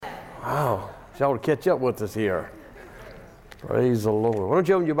Wow, y'all to catch up with us here. Praise the Lord. Why don't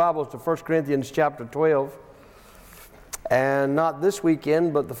you open your Bibles to 1 Corinthians chapter 12. And not this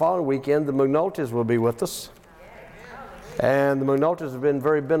weekend, but the following weekend, the McNultys will be with us. And the McNultys have been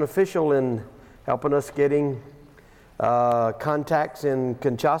very beneficial in helping us getting contacts in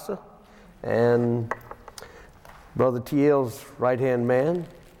Kinshasa. And Brother TL's right-hand man,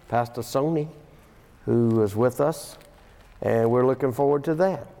 Pastor Sony, who is with us. And we're looking forward to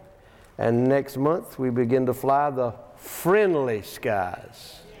that. And next month, we begin to fly the friendly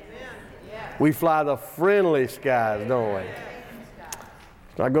skies. We fly the friendly skies, don't we?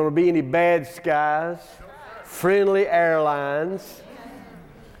 It's not going to be any bad skies. Friendly airlines.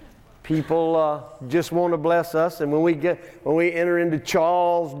 People just want to bless us, and when we enter into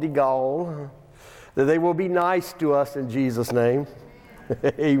Charles de Gaulle, that they will be nice to us in Jesus' name.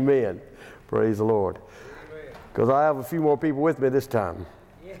 Amen. Praise the Lord. Because I have a few more people with me this time.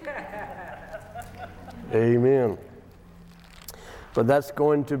 Amen. But that's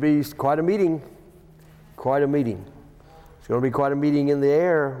going to be quite a meeting. Quite a meeting. It's going to be quite a meeting in the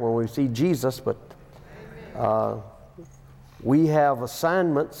air when we see Jesus, but we have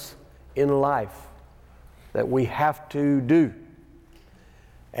assignments in life that we have to do.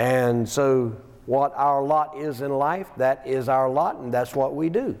 And so what our lot is in life, that is our lot, and that's what we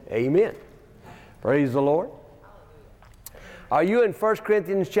do. Amen. Praise the Lord. Are you in 1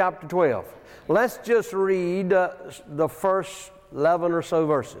 Corinthians chapter 12? Let's just read the first 11 or so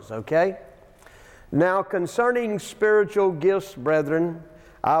verses, okay? Now, concerning spiritual gifts, brethren,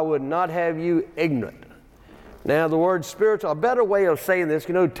 I would not have you ignorant. Now, the word spiritual, a better way of saying this,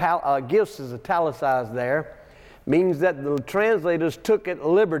 you know, gifts is italicized there, means that the translators took at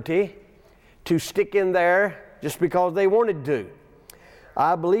liberty to stick in there just because they wanted to.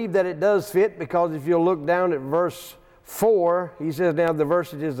 I believe that it does fit, because if you'll look down at verse 4, he says now the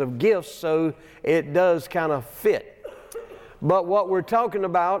verses of gifts, so it does kind of fit. But what we're talking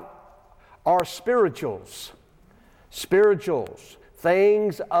about are spirituals. Spirituals.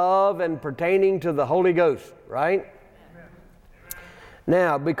 Things of and pertaining to the Holy Ghost, right? Amen.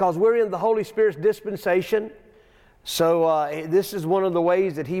 Now, because we're in the Holy Spirit's dispensation, so this is one of the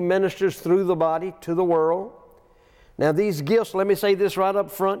ways that He ministers through the body to the world. Now, these gifts, let me say this right up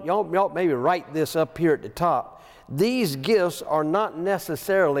front. Y'all maybe write this up here at the top. These gifts are not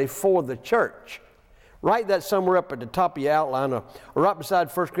necessarily for the church. Write that somewhere up at the top of your outline, or right beside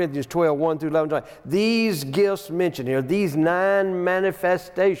 1 Corinthians 12, 1 through 11. These gifts mentioned here, these 9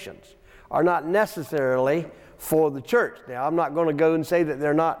 manifestations, are not necessarily for the church. Now, I'm not going to go and say that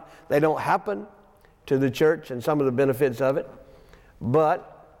they don't happen to the church and some of the benefits of it,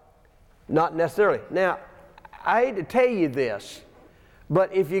 but not necessarily. Now, I hate to tell you this,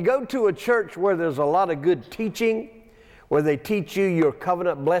 but if you go to a church where there's a lot of good teaching, where they teach you your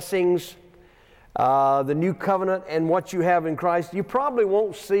covenant blessings, the new covenant and what you have in Christ, you probably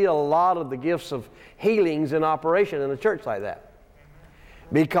won't see a lot of the gifts of healings in operation in a church like that.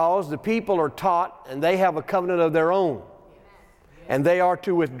 Because the people are taught and they have a covenant of their own. And they are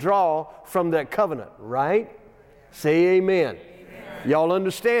to withdraw from that covenant, right? Say amen. Y'all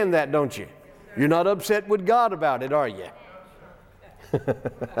understand that, don't you? You're not upset with God about it, are you?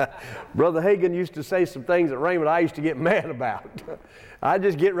 Brother Hagin used to say some things at Raymond I used to get mad about. I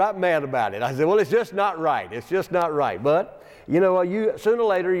just get right mad about it. I said, well, it's just not right. It's just not right. But, you know, sooner or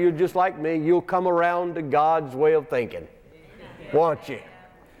later, you're just like me. You'll come around to God's way of thinking. Won't you?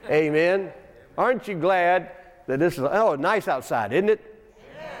 Amen. Aren't you glad that this is, nice outside, isn't it?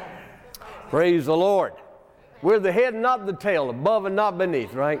 Praise the Lord. We're the head and not the tail, above and not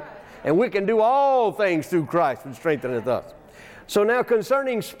beneath, right? And we can do all things through Christ who strengtheneth us. So now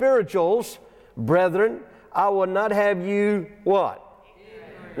concerning spirituals, brethren, I would not have you what?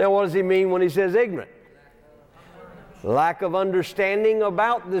 Ignorant. Now what does he mean when he says ignorant? Lack of understanding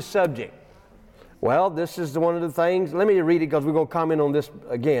about this subject. Well, this is one of the things. Let me read it because we're going to comment on this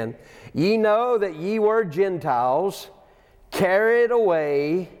again. Ye know that ye were Gentiles, carried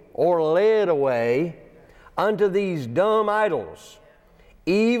away or led away unto these dumb idols,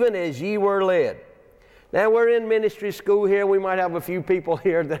 even as ye were led. Now, we're in ministry school here. We might have a few people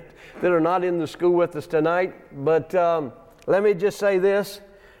here that are not in the school with us tonight. But let me just say this.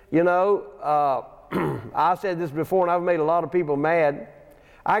 You know, I've said this before, and I've made a lot of people mad.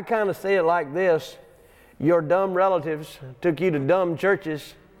 I kind of say it like this. Your dumb relatives took you to dumb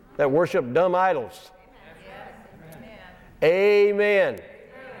churches that worship dumb idols. Amen. Amen.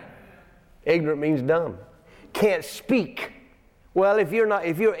 Ignorant means dumb. Can't speak. Well, if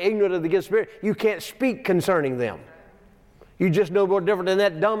you're ignorant of the gift of Spirit, you can't speak concerning them. You just no more different than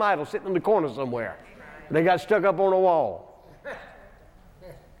that dumb idol sitting in the corner somewhere. They got stuck up on a wall.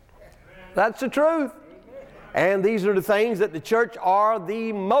 That's the truth. And these are the things that the church are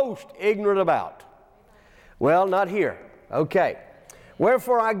the most ignorant about. Well, not here. Okay.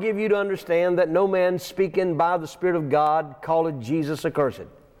 Wherefore I give you to understand that no man speaking by the Spirit of God calleth Jesus accursed,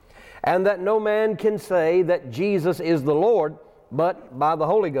 and that no man can say that Jesus is the Lord but by the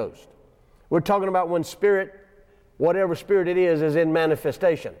Holy Ghost. We're talking about when Spirit, whatever Spirit it is in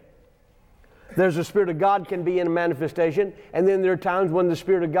manifestation. There's a Spirit of God can be in manifestation, and then there are times when the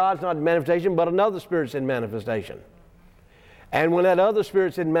Spirit of God's not in manifestation, but another Spirit's in manifestation. And when that other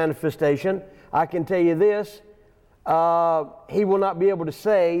Spirit's in manifestation, I can tell you this, he will not be able to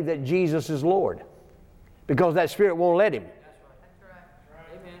say that Jesus is Lord, because that Spirit won't let him. That's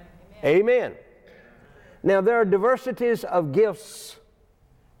right. Amen. Amen. Now there are diversities of gifts,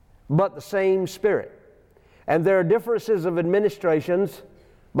 but the same Spirit. And there are differences of administrations,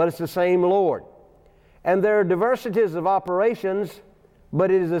 but it's the same Lord. And there are diversities of operations,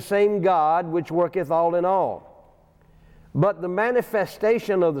 but it is the same God which worketh all in all. But the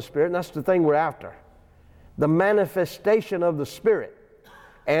manifestation of the Spirit, and that's the thing we're after, the manifestation of the Spirit.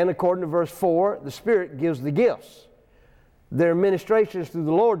 And according to verse 4, the Spirit gives the gifts. Their ministrations through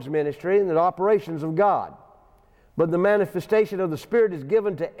the Lord's ministry and the operations of God. But the manifestation of the Spirit is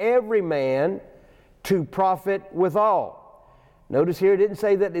given to every man to profit withal. Notice here it didn't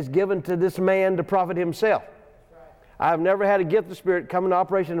say that it's given to this man to profit himself. I've never had a gift of the Spirit come into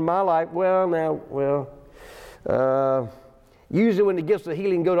operation in my life. Usually when the gifts of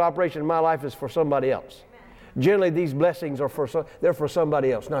healing go to operation in my life is for somebody else. Generally these blessings are they're for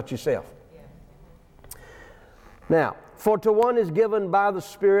somebody else, not yourself. Now, for to one is given by the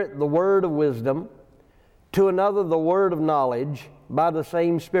Spirit the word of wisdom, to another the word of knowledge by the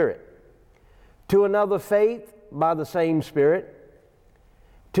same Spirit, to another faith by the same Spirit,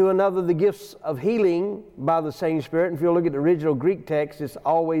 to another the gifts of healing by the same Spirit. And if you look at the original Greek text, it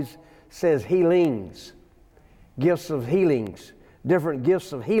always says healings, gifts of healings, different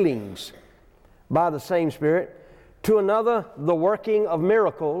gifts of healings by the same Spirit, to another the working of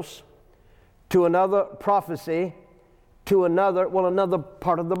miracles, to another prophecy, to another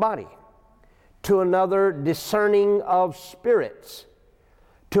part of the body, to another discerning of spirits,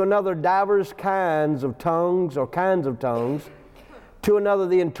 to another divers kinds of tongues, to another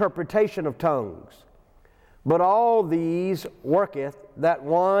the interpretation of tongues. But all these worketh that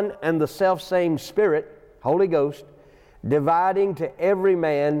one and the selfsame Spirit, Holy Ghost, dividing to every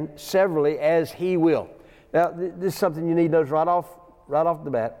man severally as he will. Now, this is something you need to notice right off the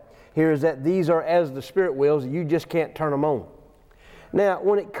bat. Here is that these are as the Spirit wills. You just can't turn them on. Now,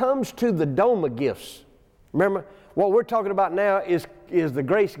 when it comes to the Doma gifts, remember, what we're talking about now is the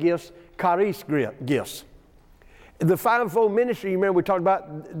grace gifts, charis gifts. The fivefold ministry, you remember we talked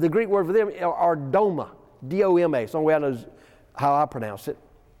about, the Greek word for them are Doma, D-O-M-A. It's the only way I know how I pronounce it.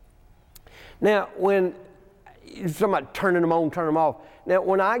 Now, when you're talking about turning them on, turning them off. Now,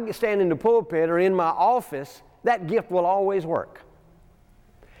 when I stand in the pulpit or in my office, that gift will always work.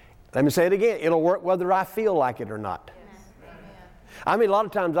 Let me say it again. It'll work whether I feel like it or not. I mean, a lot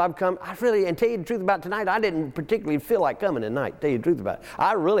of times and tell you the truth about tonight, I didn't particularly feel like coming tonight, tell you the truth about it.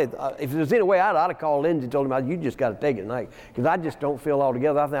 I really, if there's any way out, I'd have called Lindsay and told him, you just got to take it tonight, because I just don't feel all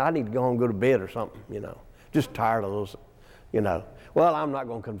together. I think I need to go home and go to bed or something, just tired of those, Well, I'm not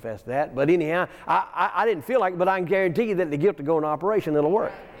going to confess that, but anyhow, I didn't feel like it, but I can guarantee you that the gift to go into operation, it'll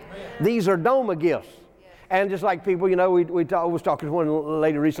work. Amen. These are Doma gifts. And just like people, I was talking to one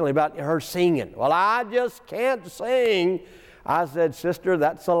lady recently about her singing. Well, I just can't sing. I said, sister,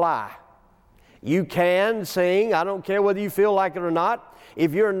 that's a lie. You can sing. I don't care whether you feel like it or not.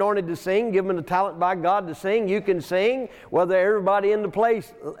 If you're anointed to sing, given the talent by God to sing, you can sing whether everybody in the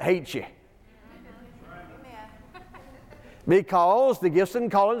place hates you. Because the gifts and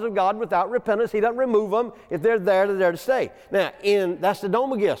callings of God without repentance, He doesn't remove them. If they're there to stay. Now, that's the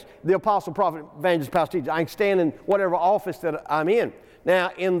Doma gifts. The apostle, prophet, evangelist, pastor, teacher. I can stand in whatever office that I'm in.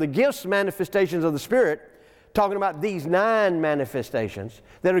 Now, in the gifts, manifestations of the Spirit, talking about these 9 manifestations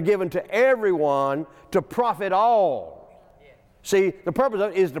that are given to everyone to profit all. See, the purpose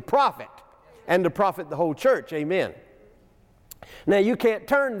of it is to profit, and to profit the whole church. Amen. Now, you can't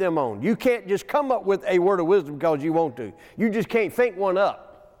turn them on. You can't just come up with a word of wisdom because you want to. You just can't think one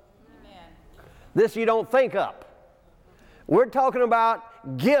up. Amen. This you don't think up. We're talking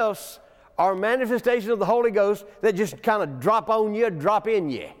about gifts or manifestations of the Holy Ghost that just kind of drop on you, drop in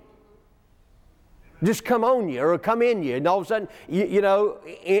you. Just come on you or come in you. And all of a sudden,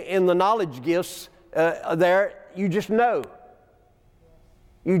 in the knowledge gifts there, you just know.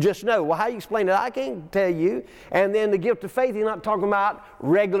 You just know. Well, how do you explain it? I can't tell you. And then the gift of faith, he's not talking about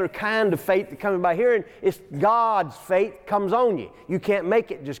regular kind of faith that comes by hearing. It's God's faith comes on you. You can't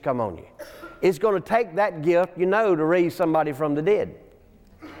make it just come on you. It's going to take that gift, to raise somebody from the dead.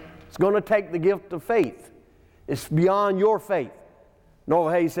 It's going to take the gift of faith. It's beyond your faith.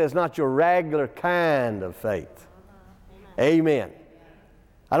 Norval Hayes says, not your regular kind of faith. Amen.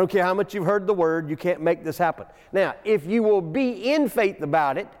 I don't care how much you've heard the word, you can't make this happen. Now, if you will be in faith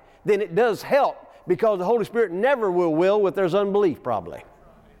about it, then it does help, because the Holy Spirit never will if there's unbelief, probably,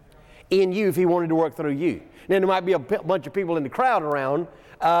 in you if He wanted to work through you. Then there might be a bunch of people in the crowd around,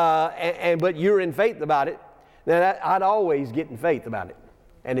 but you're in faith about it. Now, I'd always get in faith about it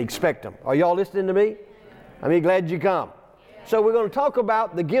and expect them. Are y'all listening to me? I'm glad you come. So we're going to talk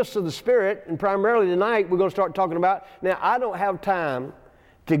about the gifts of the Spirit, and primarily tonight we're going to start talking about, now I don't have time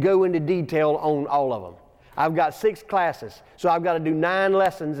to go into detail on all of them. I've got 6 classes, so I've got to do 9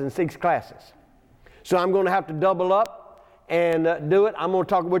 lessons in 6 classes. So I'm going to have to double up and do it. We're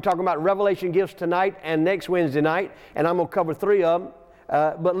talking about revelation gifts tonight and next Wednesday night, and I'm going to cover 3 of them.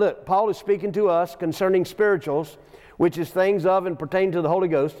 But look, Paul is speaking to us concerning spirituals, which is things of and pertaining to the Holy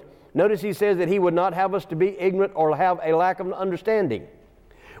Ghost. Notice he says that he would not have us to be ignorant or have a lack of understanding.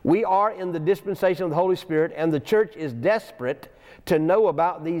 We are in the dispensation of the Holy Spirit, and the church is desperate to know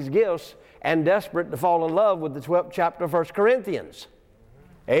about these gifts and desperate to fall in love with the 12th chapter of 1 Corinthians.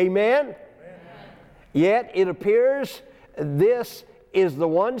 Amen? Amen? Yet it appears this is the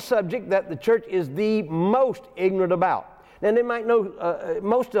one subject that the church is the most ignorant about. Now they might know,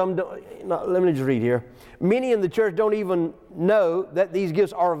 most of them don't, let me just read here. Many in the church don't even know that these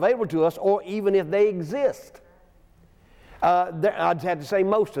gifts are available to us, or even if they exist. I'd have to say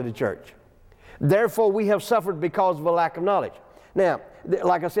most of the church. Therefore we have suffered because of a lack of knowledge. Now,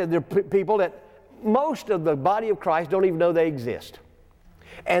 like I said, there are people that most of the body of Christ don't even know they exist.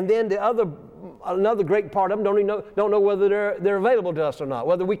 And then another great part of them don't know whether they're available to us or not,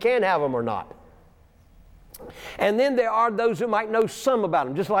 whether we can have them or not. And then there are those who might know some about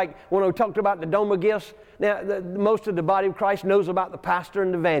them, just like when we talked about the Doma gifts. Now, most of the body of Christ knows about the pastor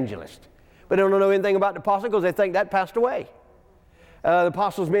and the evangelist, but they don't know anything about the apostle because they think that passed away. The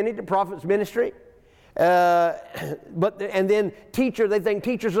apostles' ministry, the prophet's ministry. And then teacher, they think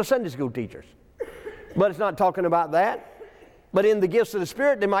teachers are Sunday school teachers. But it's not talking about that. But in the gifts of the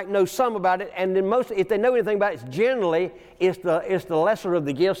Spirit, they might know some about it. And then if they know anything about it, generally it's the lesser of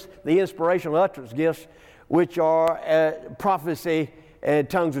the gifts, the inspirational utterance gifts, which are prophecy and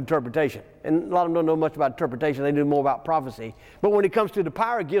tongues interpretation. And a lot of them don't know much about interpretation. They know more about prophecy. But when it comes to the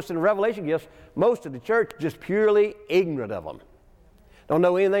power gifts and the revelation gifts, most of the church just purely ignorant of them. Don't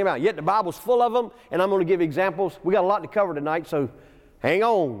know anything about it. Yet the Bible's full of them, and I'm going to give examples. We got a lot to cover tonight, so hang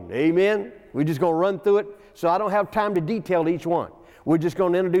on. Amen. We're just going to run through it, so I don't have time to detail each one. We're just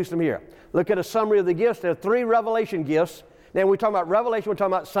going to introduce them here. Look at a summary of the gifts. There are 3 revelation gifts. Now, when we talk about revelation, we're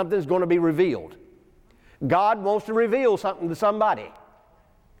talking about something that's going to be revealed. God wants to reveal something to somebody.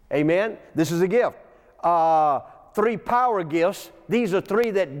 Amen. This is a gift. 3 power gifts. These are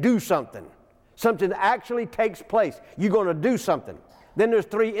 3 that do something. Something that actually takes place. You're going to do something. Then there's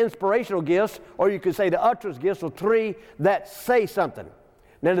 3 inspirational gifts, or you could say the utterance gifts, or 3 that say something.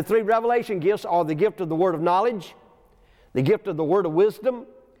 Now the 3 revelation gifts are the gift of the word of knowledge, the gift of the word of wisdom,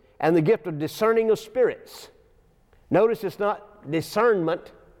 and the gift of discerning of spirits. Notice it's not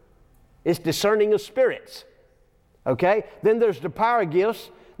discernment, it's discerning of spirits. Okay? Then there's the power gifts,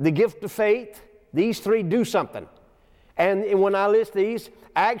 the gift of faith. These 3 do something. And when I list these,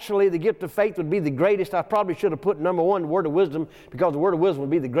 actually the gift of faith would be the greatest. I probably should have put number 1, the word of wisdom, because the word of wisdom would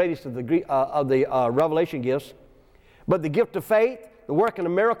be the greatest of the revelation gifts. But the gift of faith, the working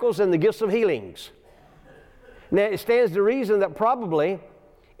of miracles, and the gifts of healings. Now it stands to reason that probably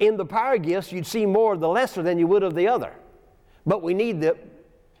in the power gifts you'd see more of the lesser than you would of the other. But we need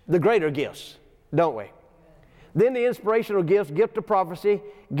the greater gifts, don't we? Then the inspirational gifts, gift of prophecy,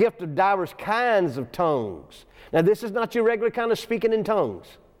 gift of diverse kinds of tongues. Now this is not your regular kind of speaking in tongues.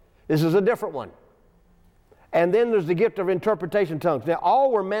 This is a different one. And then there's the gift of interpretation of tongues. Now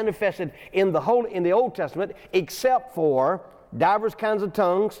all were manifested in the Old Testament except for diverse kinds of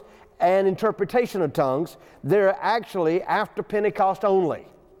tongues and interpretation of tongues. They're actually after Pentecost only.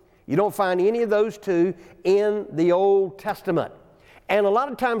 You don't find any of those 2 in the Old Testament. And a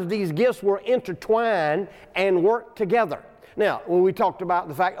lot of times these gifts were intertwined and worked together. Now, when we talked about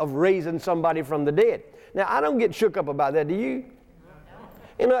the fact of raising somebody from the dead. Now, I don't get shook up about that, do you?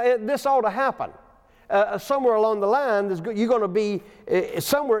 You know, this ought to happen. Somewhere along the line, you're going to be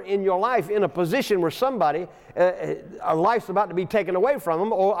somewhere in your life in a position where somebody, a life's about to be taken away from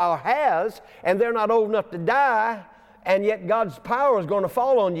them, or has, and they're not old enough to die, and yet God's power is going to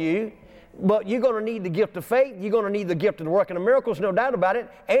fall on you. But you're going to need the gift of faith. You're going to need the gift of the working of miracles, no doubt about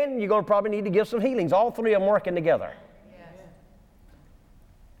it. And you're going to probably need the gifts of healings. All three of them working together. Yes.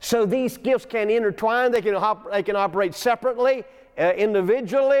 So these gifts can intertwine. They can operate separately,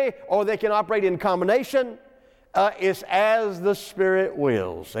 individually, or they can operate in combination. It's as the Spirit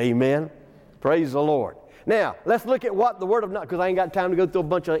wills. Amen. Praise the Lord. Now, let's look at what the word of knowledge, because I ain't got time to go through a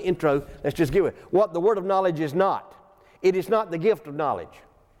bunch of intro. Let's just give it. What the word of knowledge is not. It is not the gift of knowledge.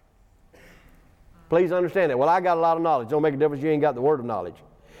 Please understand that. Well, I got a lot of knowledge. Don't make a difference. You ain't got the word of knowledge.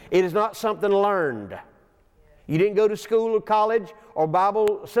 It is not something learned. You didn't go to school or college or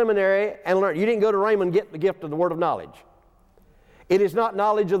Bible seminary and learn. You didn't go to Raymond and get the gift of the word of knowledge. It is not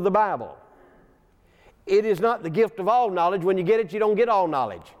knowledge of the Bible. It is not the gift of all knowledge. When you get it, you don't get all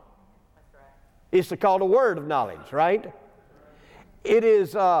knowledge. It's called a word of knowledge, right? It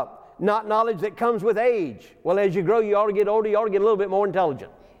is not knowledge that comes with age. Well, as you grow, you ought to get older, you ought to get a little bit more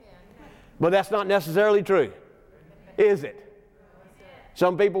intelligent. But that's not necessarily true, is it?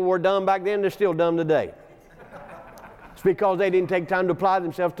 Some people were dumb back then, they're still dumb today. It's because they didn't take time to apply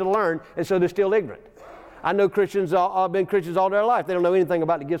themselves to learn, and so they're still ignorant. I know Christians have been Christians all their life. They don't know anything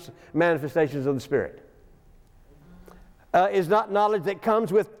about the gifts, manifestations of the Spirit. It's not knowledge that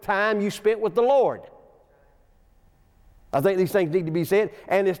comes with time you spent with the Lord. I think these things need to be said,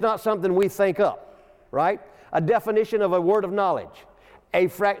 and it's not something we think up, right? A definition of a word of knowledge. Now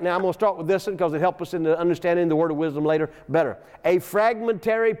I'm going to start with this one because it helps us in the understanding the word of wisdom later better. A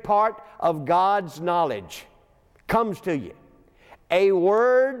fragmentary part of God's knowledge comes to you. A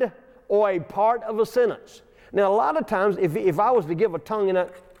word or a part of a sentence. Now a lot of times if I was to give a tongue I'll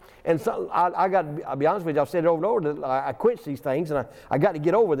be honest with you, I've said it over and over, I quench these things and I got to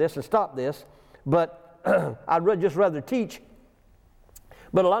get over this and stop this, but I'd just rather teach.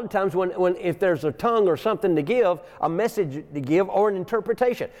 But a lot of times if there's a tongue or something to give, a message to give, or an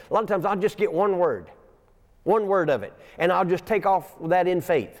interpretation, a lot of times I'll just get one word of it, and I'll just take off that in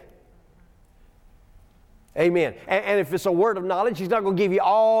faith. Amen. And if it's a word of knowledge, He's not going to give you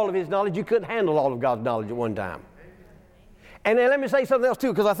all of His knowledge. You couldn't handle all of God's knowledge at one time. And then let me say something else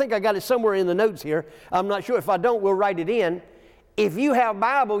too, because I think I got it somewhere in the notes here. I'm not sure. If I don't, we'll write it in. If you have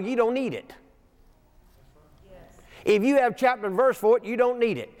Bible, you don't need it. If you have chapter and verse for it, you don't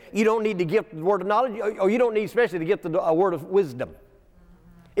need it. You don't need the gift of the word of knowledge, or you don't need especially the gift of a word of wisdom.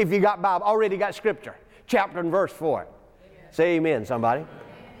 If you got Bible, already got Scripture, chapter and verse for it. Amen. Say amen, somebody. Amen.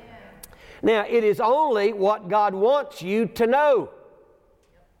 Now, it is only what God wants you to know.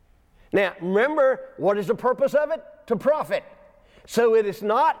 Now, remember, what is the purpose of it? To profit. So it is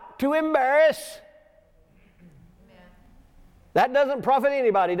not to embarrass. Amen. That doesn't profit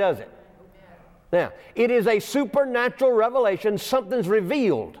anybody, does it? Now, it is a supernatural revelation. Something's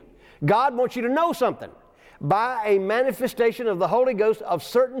revealed. God wants you to know something by a manifestation of the Holy Ghost of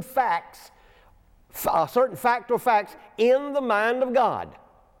certain facts, certain fact or facts in the mind of God.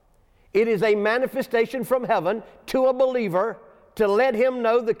 It is a manifestation from heaven to a believer to let him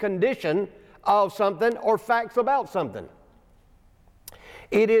know the condition of something or facts about something.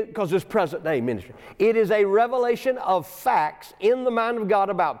 It is, because it's present day ministry. It is a revelation of facts in the mind of God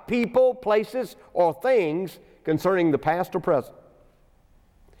about people, places, or things concerning the past or present.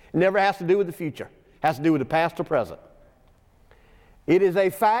 It never has to do with the future. It has to do with the past or present. It is a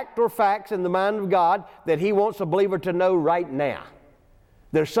fact or facts in the mind of God that He wants a believer to know right now.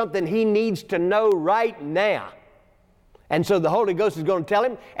 There's something he needs to know right now. And so the Holy Ghost is going to tell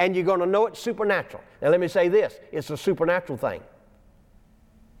him, and you're going to know it's supernatural. Now let me say this, it's a supernatural thing.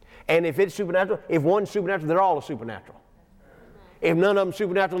 And if it's supernatural, if one's supernatural, they're all supernatural. If none of them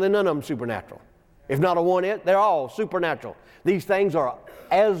supernatural, then none of them supernatural. If not a one, they're all supernatural. These things are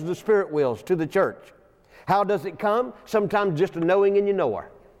as the Spirit wills to the church. How does it come? Sometimes just a knowing in your knower.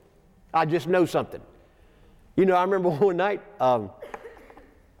 I just know something. You know, I remember one night,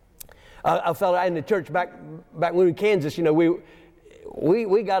 a fellow in the church back when we were in Kansas, you know,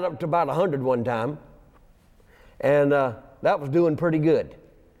 we got up to about 100 one time, and that was doing pretty good.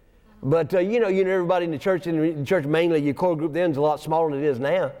 But you know, everybody in the church mainly, your core group then is a lot smaller than it is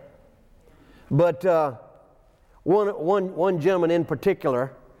now. But one gentleman in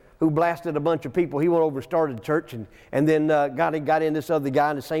particular who blasted a bunch of people, he went over and started a church, and then got in this other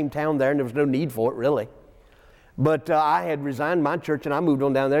guy in the same town there, and there was no need for it really. But I had resigned my church, and I moved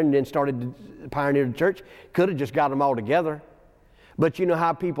on down there and then started to pioneer the church. Could have just got them all together. But you know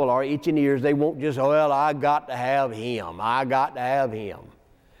how people are, itching ears. They won't just, well, I got to have him. I got to have him.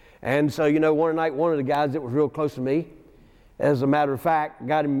 And so, you know, one night, one of the guys that was real close to me, as a matter of fact,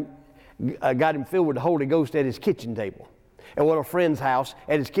 got him filled with the Holy Ghost at his kitchen table. At one of a friend's house,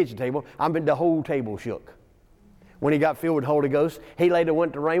 at his kitchen table, the whole table shook. when he got filled with the Holy Ghost. He later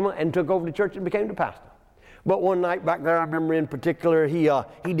went to Rhema and took over the church and became the pastor. But one night back there, I remember in particular, he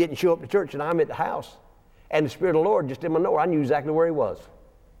didn't show up to church, and I'm at the house. And the Spirit of the Lord just in my nose, I knew exactly where he was.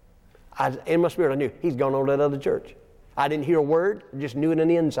 In my spirit, I knew he's gone over to that other church. I didn't hear a word, just knew it on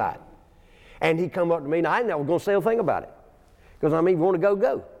the inside. And he come up to me, and I never going to say a thing about it. Because I mean, if you want to go,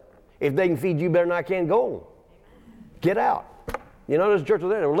 go. If they can feed you better than I can, go on. Get out. You know, there's a church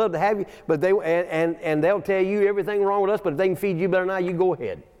there, they would love to have you, but and they'll tell you everything wrong with us, but if they can feed you better than I, you go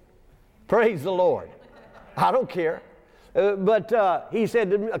ahead. Praise the Lord. I don't care. But he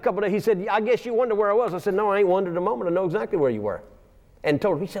said a couple of days, he said, I guess you wonder where I was. I said, no, I ain't wondered a moment. I know exactly where you were. And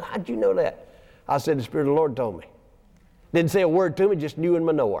told him, he said, how'd you know that? I said, the Spirit of the Lord told me. Didn't say a word to me, just knew in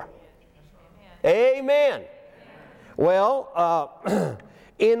my knower. Amen. Well,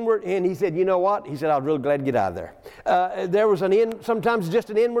 inward, and he said, you know what? He said, I was really glad to get out of there. There was sometimes just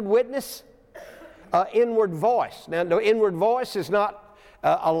an inward witness, inward voice. Now, the inward voice is not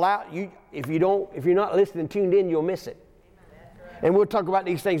allowed. If you're not listening, tuned in, you'll miss it. And we'll talk about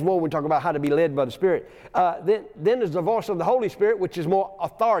these things more when we talk about how to be led by the Spirit. Then there's the voice of the Holy Spirit, which is more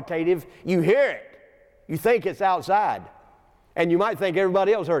authoritative. You hear it. You think it's outside. And you might think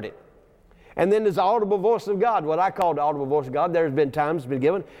everybody else heard it. And then there's the audible voice of God, what I call the audible voice of God. There's been times been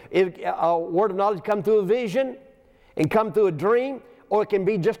given. A word of knowledge come through a vision and come through a dream, or it can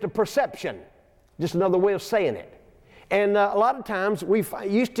be just a perception, just another way of saying it. And a lot of times, we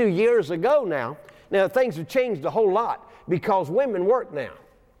used to years ago now things have changed a whole lot because women work now.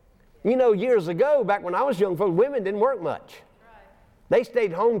 You know, years ago, back when I was young folks, women didn't work much. They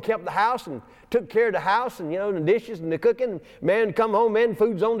stayed home, kept the house, and took care of the house, and, you know, the dishes and the cooking. Man, come home, man,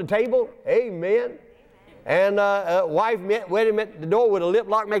 food's on the table. Amen. And wife met him at the door with a lip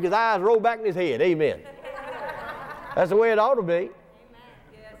lock, make his eyes roll back in his head. Amen. That's the way it ought to be.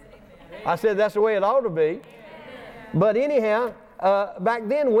 I said that's the way it ought to be. But anyhow, back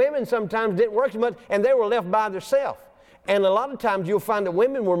then, women sometimes didn't work as much, and they were left by themselves. And a lot of times you'll find that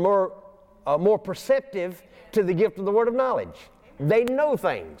women were more perceptive to the gift of the word of knowledge. They know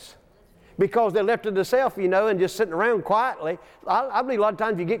things because they're left to themselves, you know, and just sitting around quietly. I believe a lot of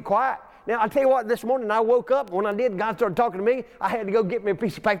times you get quiet. Now, I'll tell you what, this morning I woke up. When I did, God started talking to me. I had to go get me a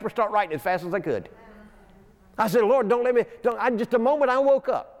piece of paper, start writing as fast as I could. I said, Lord, just a moment I woke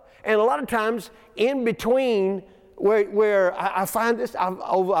up. And a lot of times in between where I find this, I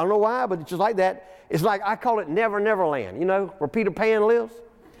don't know why, but it's just like that. It's like, I call it Never Never Land, you know, where Peter Pan lives.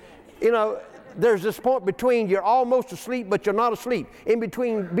 You know, there's this point between you're almost asleep, but you're not asleep. In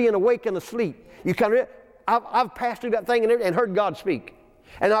between being awake and asleep. I've passed through that thing and heard God speak.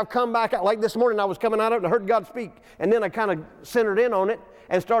 And I've come back out, like this morning I was coming out of it and I heard God speak. And then I kind of centered in on it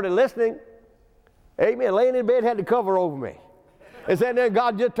and started listening. Amen. Laying in bed, had the cover over me. And sitting there,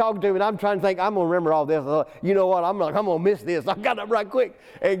 God just talking to me, and I'm trying to think, I'm going to remember all this. You know what, I'm going to miss this. I got up right quick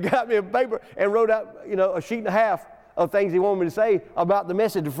and got me a paper and wrote out, you know, a sheet and a half of things he wanted me to say about the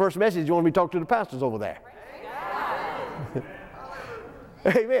message, the first message he wanted me to talk to the pastors over there.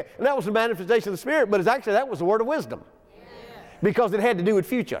 Amen. And that was the manifestation of the Spirit, but that was the word of wisdom. Because it had to do with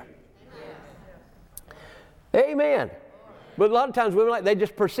future. Amen. But a lot of times women, they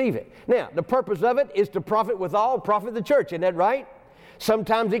just perceive it. Now, the purpose of it is to profit withal, profit the church. Isn't that right?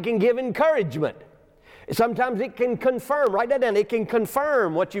 Sometimes it can give encouragement. Sometimes it can confirm. Write that down. It can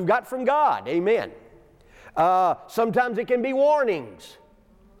confirm what you've got from God. Amen. Sometimes it can be warnings.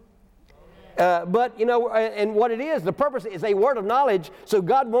 But, you know, and what it is, the purpose is a word of knowledge, so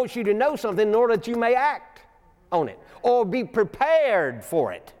God wants you to know something in order that you may act on it or be prepared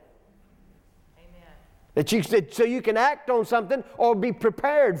for it. So you can act on something or be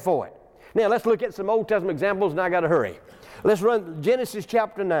prepared for it. Now, let's look at some Old Testament examples, and I got to hurry. Let's run Genesis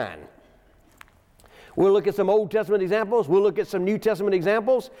chapter 9. We'll look at some Old Testament examples. We'll look at some New Testament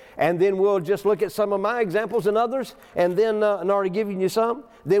examples, and then we'll just look at some of my examples and others, and then, and already giving you some,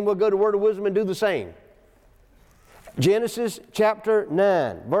 then we'll go to Word of Wisdom and do the same. Genesis chapter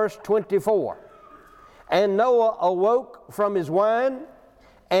 9, verse 24. And Noah awoke from his wine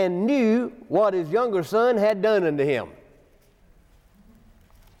and knew what his younger son had done unto him.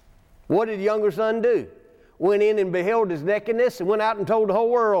 What did the younger son do? Went in and beheld his nakedness and went out and told the whole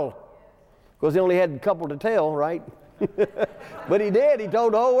world. Because he only had a couple to tell, right? But he did. He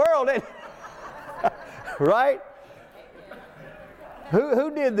told the whole world. Right?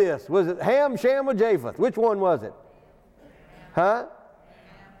 Who did this? Was it Ham, Shem, or Japheth? Which one was it? Huh?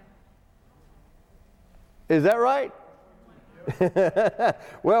 Is that right?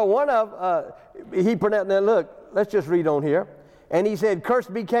 Well, one of, he pronounced, now look, let's just read on here. And he said,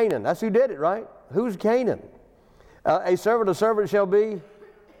 cursed be Canaan. That's who did it, right? Who's Canaan? A servant shall be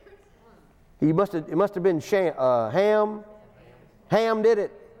It must have been Ham. Ham did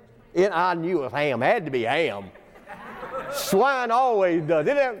it. I knew it was Ham. It had to be Ham. Swine always does.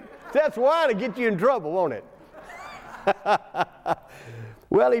 That's wine to get you in trouble, won't it?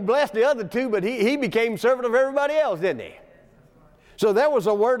 Well, he blessed the other two, but he became servant of everybody else, didn't he? So there was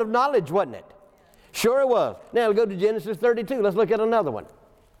a word of knowledge, wasn't it? Sure it was. Now we'll go to Genesis 32. Let's look at another one.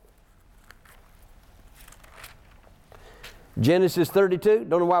 Genesis 32.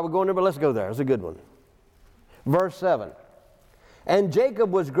 Don't know why we're going there, but let's go there. It's a good one. Verse 7. And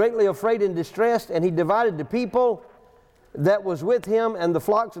Jacob was greatly afraid and distressed, and he divided the people that was with him and the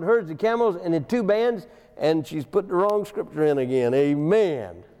flocks and herds and camels and in two bands. And she's put the wrong scripture in again.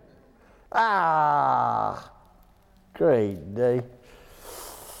 Amen. Great day.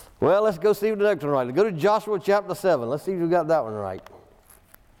 Well, let's go see if the next one right. Let's go to Joshua chapter 7. Let's see if we got that one right.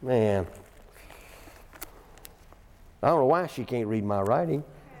 Man. I don't know why she can't read my writing.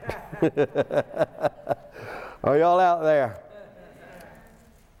 Are y'all out there?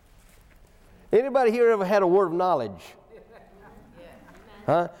 Anybody here ever had a word of knowledge?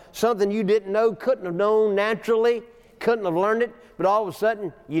 Huh? Something you didn't know, couldn't have known naturally, couldn't have learned it, but all of a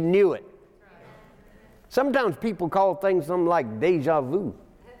sudden you knew it. Sometimes people call things something like deja vu.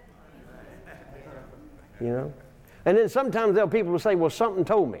 You know? And then sometimes people will say, well, something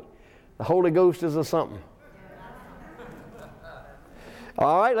told me. The Holy Ghost is a something.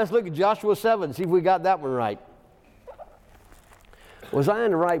 All right, let's look at Joshua 7, see if we got that one right. Was I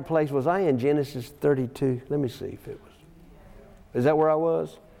in the right place? Was I in Genesis 32? Let me see if it was. Is that where I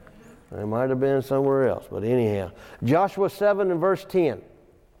was? I might have been somewhere else, but anyhow. Joshua 7 and verse 10.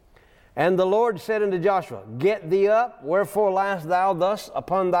 And the Lord said unto Joshua, Get thee up, wherefore liest thou thus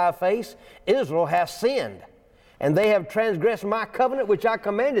upon thy face? Israel hath sinned, and they have transgressed my covenant which I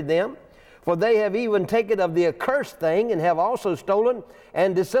commanded them. For they have even taken of the accursed thing, and have also stolen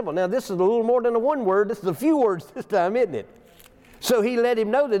and dissembled. Now this is a little more than a one word. This is a few words this time, isn't it? So he let him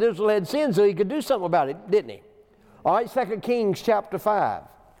know that Israel had sinned so he could do something about it, didn't he? All right, 2 Kings chapter 5.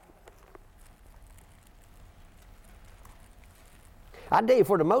 I tell you,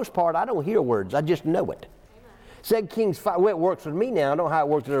 for the most part, I don't hear words. I just know it. 2 Kings 5, well, it works with me now. I don't know how it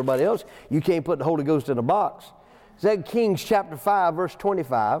works with everybody else. You can't put the Holy Ghost in a box. 2 Kings chapter 5, verse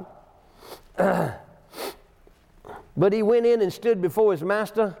 25. But he went in and stood before his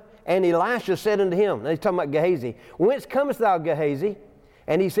master, and Elisha said unto him, now he's talking about Gehazi, Whence comest thou, Gehazi?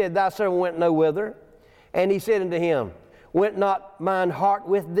 And he said, Thy servant went no whither. And he said unto him, Went not mine heart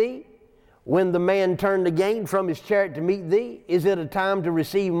with thee, when the man turned again from his chariot to meet thee? Is it a time to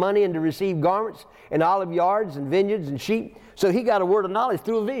receive money and to receive garments and olive yards and vineyards and sheep? So he got a word of knowledge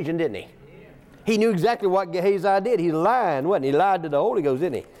through a vision, didn't he? He knew exactly what Gehazi did. He lied, wasn't he? He lied to the Holy Ghost,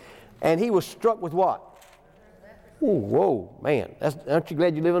 didn't he? And he was struck with what? Ooh, whoa, man. Aren't you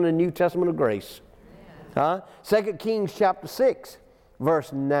glad you live in the New Testament of grace? Huh? 2 Kings chapter 6,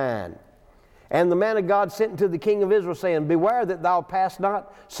 verse 9. And the man of God sent unto the king of Israel, saying, Beware that thou pass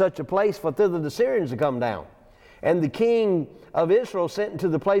not such a place, for thither the Syrians are come down. And the king of Israel sent into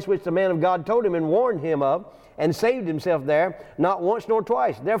the place which the man of God told him and warned him of, and saved himself there, not once nor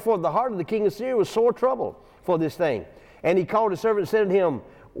twice. Therefore the heart of the king of Syria was sore troubled for this thing. And he called his servant and said unto him,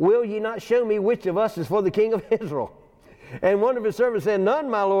 Will ye not show me which of us is for the king of Israel? And one of his servants said, None,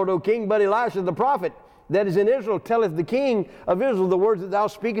 my lord, O king, but Elisha the prophet that is in Israel telleth the king of Israel the words that thou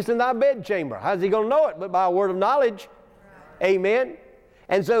speakest in thy bedchamber. How's he going to know it? But by a word of knowledge. Right. Amen.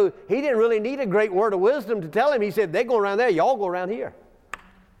 And so he didn't really need a great word of wisdom to tell him. He said, they go around there, y'all go around here.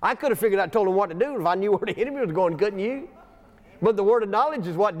 I could have figured out, told him what to do if I knew where the enemy was going, couldn't you? But the word of knowledge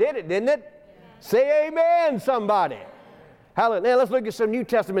is what did it, didn't it? Yeah. Say amen, somebody. Hallelujah. Now let's look at some New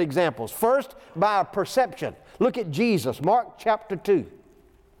Testament examples. First, by perception. Look at Jesus, Mark chapter 2.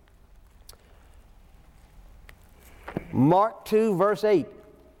 Mark 2, verse 8.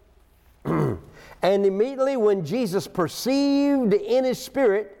 And immediately when Jesus perceived in his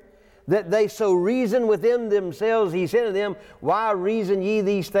spirit that they so reasoned within themselves, he said to them, Why reason ye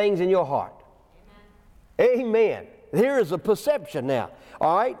these things in your heart? Amen. Amen. Here is a perception now.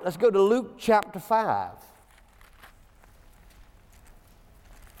 All right, let's go to Luke chapter 5.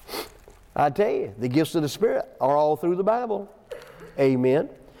 I tell you, the gifts of the Spirit are all through the Bible. Amen.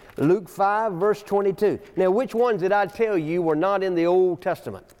 Luke 5, verse 22. Now, which ones did I tell you were not in the Old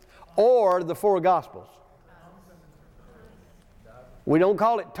Testament or the four Gospels? We don't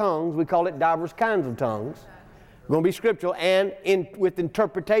call it tongues. We call it diverse kinds of tongues. Going to be scriptural and with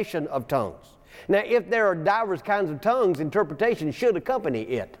interpretation of tongues. Now, if there are diverse kinds of tongues, interpretation should accompany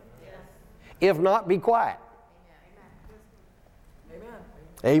it. If not, be quiet. Amen.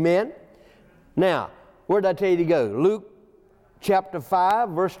 Amen. Now, where did I tell you to go? Luke chapter 5,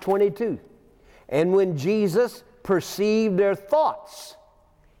 verse 22. And when Jesus perceived their thoughts,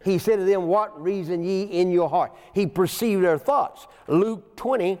 he said to them, what reason ye in your heart? He perceived their thoughts. Luke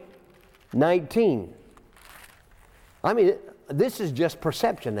 20:19. I mean, this is just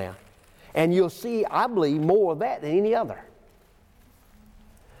perception now. And you'll see, I believe, more of that than any other.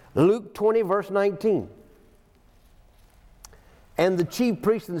 Luke 20, verse 19. And the chief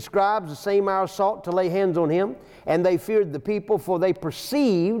priests and the scribes the same hour sought to lay hands on him, and they feared the people, for they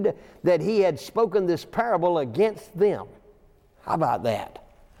perceived that he had spoken this parable against them. How about that?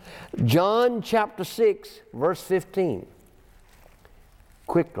 John chapter 6, verse 15.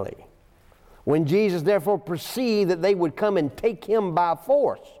 Quickly. When Jesus therefore perceived that they would come and take him by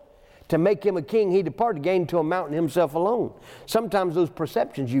force to make him a king, he departed again to a mountain himself alone. Sometimes those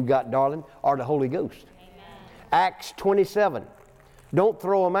perceptions you've got, darling, are the Holy Ghost. Amen. Acts 27. Don't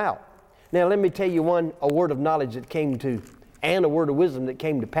throw them out. Now let me tell you a word of knowledge that came to, and a word of wisdom that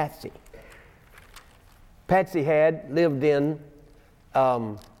came to Patsy. Patsy had lived in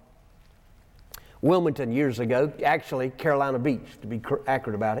Wilmington years ago, actually Carolina Beach, to be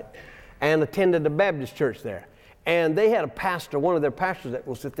accurate about it, and attended the Baptist church there. And they had a pastor, one of their pastors that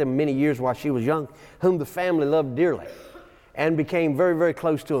was with them many years while she was young, whom the family loved dearly and became very, very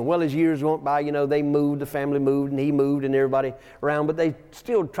close to him. Well, as years went by, they moved, the family moved, and he moved, and everybody around, but they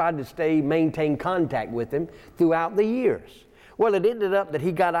still tried to maintain contact with him throughout the years. Well, it ended up that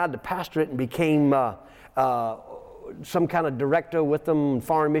he got out of the pastorate and became some kind of director with them,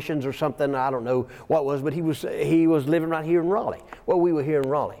 foreign missions or something. I don't know what it was, but he was living right here in Raleigh. Well, we were here in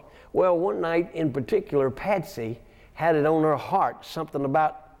Raleigh. Well, one night in particular, Patsy had it on her heart, something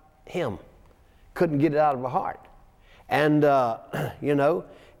about him. Couldn't get it out of her heart. And,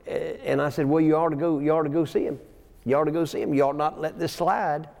 and I said, well, you ought to go see him. You ought to go see him. You ought not let this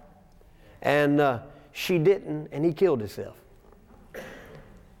slide. And she didn't, and he killed himself.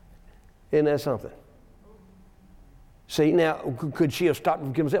 Isn't that something? See, now, could she have stopped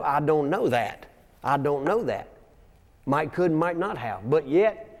from killing himself? I don't know that. Might could, might not have. But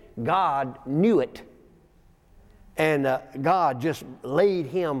yet, God knew it. And God just laid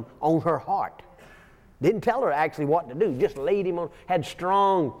him on her heart. Didn't tell her actually what to do. Just laid him on, had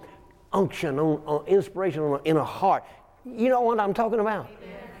strong unction, on inspiration in her heart. You know what I'm talking about?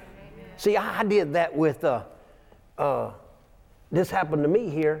 Amen. See, I did that with, this happened to me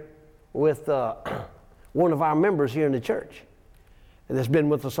here with one of our members here in the church that's been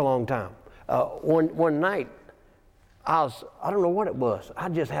with us a long time. One night, I don't know what it was. I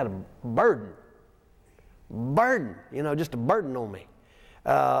just had a burden, just a burden on me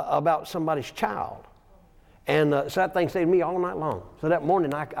about somebody's child. And so that thing stayed with me all night long. So that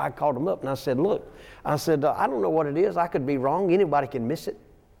morning I called him up and I said, look, I don't know what it is. I could be wrong. Anybody can miss it.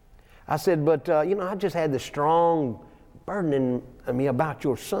 I said, but I just had this strong burden in me about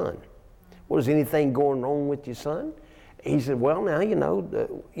your son. Well, is anything going wrong with your son? He said, well, now,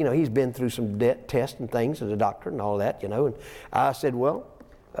 he's been through some tests and things as a doctor and all that, And I said, well,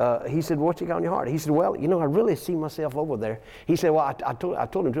 he said, what you got on your heart? He said, well, I really see myself over there. He said, well, I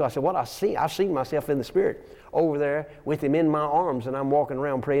told him too. I said, what I see myself in the spirit over there with him in my arms, and I'm walking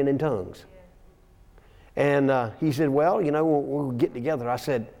around praying in tongues. And he said, well, we'll get together. I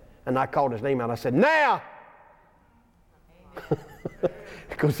said, and I called his name out. I said, now!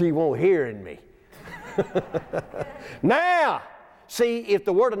 Because he won't hear in me. Now! See, if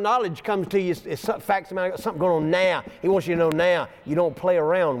the word of knowledge comes to you, it's facts, something going on now. He wants you to know now. You don't play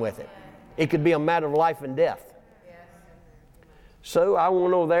around with it. It could be a matter of life and death. So I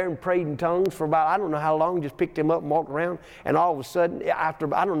went over there and prayed in tongues for about, I don't know how long, just picked him up and walked around. And all of a sudden, after,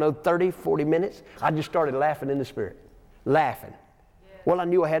 30, 40 minutes, I just started laughing in the spirit. Laughing. Well, I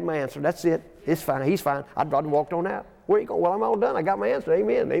knew I had my answer. That's it. It's fine. He's fine. I dropped and walked on out. Where are you going? Well, I'm all done. I got my answer.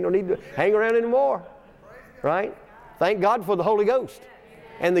 Amen. Ain't no need to hang around anymore. Right? Thank God for the Holy Ghost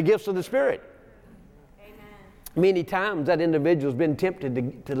and the gifts of the Spirit. Amen. Many times that individual's been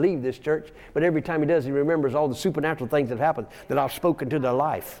tempted to leave this church, but every time he does, he remembers all the supernatural things that happened that I've spoken to their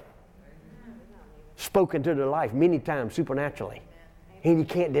life. Spoken to their life many times supernaturally. And he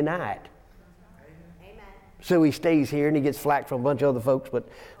can't deny it. Amen. So he stays here and he gets flack from a bunch of other folks, but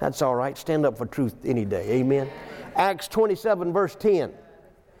that's all right. Stand up for truth any day. Amen. Acts 27 verse 10.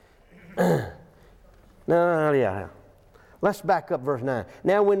 Let's back up verse 9.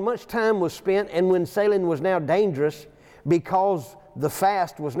 Now when much time was spent and when sailing was now dangerous because the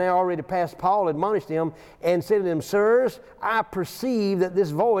fast was now already past, Paul admonished them and said to them, sirs, I perceive that this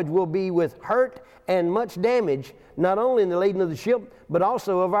voyage will be with hurt and much damage, not only in the lading of the ship, but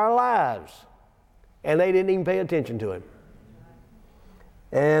also of our lives. And they didn't even pay attention to him.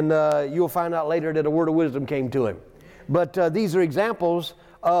 And you'll find out later that a word of wisdom came to him. But these are examples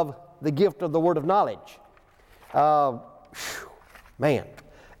of the gift of the word of knowledge. Man,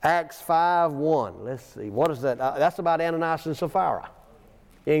 Acts 5:1. Let's see. What is that? That's about Ananias and Sapphira.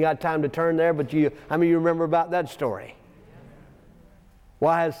 You ain't got time to turn there, but how many of you remember about that story?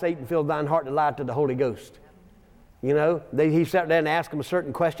 Why has Satan filled thine heart to lie to the Holy Ghost? You know, he sat there and asked them a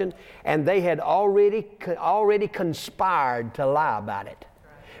certain question, and they had already conspired to lie about it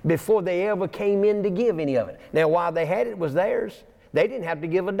before they ever came in to give any of it. Now, while they had it, was theirs. They didn't have to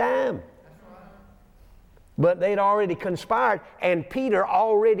give a dime. But they'd already conspired, and Peter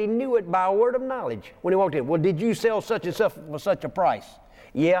already knew it by a word of knowledge when he walked in. Well, did you sell such and such for such a price?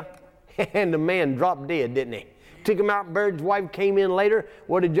 Yeah. And the man dropped dead, didn't he? Took him out, buried his wife, came in later.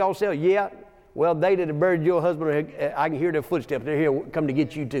 What did y'all sell? Yeah. Well, they that have buried your husband, I can hear their footsteps. They're here, come to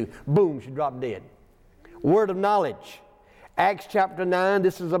get you too. Boom, she dropped dead. Word of knowledge. Acts chapter 9,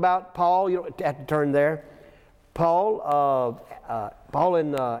 this is about Paul. You don't have to turn there. Paul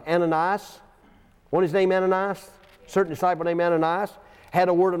and Ananias. One is named Ananias. A certain disciple named Ananias had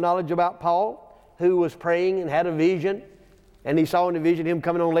a word of knowledge about Paul, who was praying and had a vision. And he saw in the vision him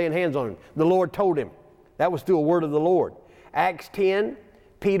coming on laying hands on him. The Lord told him. That was through a word of the Lord. Acts 10,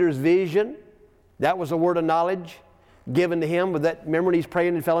 Peter's vision. That was a word of knowledge given to him. With that, remember when he's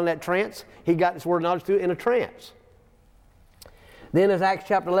praying and fell in that trance? He got this word of knowledge through in a trance. Then there's Acts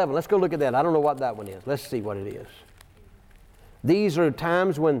chapter 11. Let's go look at that. I don't know what that one is. Let's see what it is. These are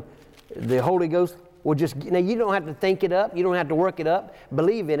times when the Holy Ghost will just, now you don't have to think it up. You don't have to work it up.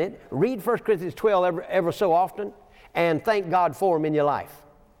 Believe in it. Read 1 Corinthians 12 ever so often and thank God for them in your life.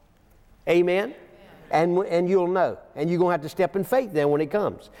 Amen? And you'll know. And you're going to have to step in faith then when it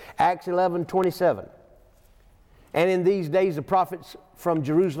comes. Acts 11:27. And in these days the prophets from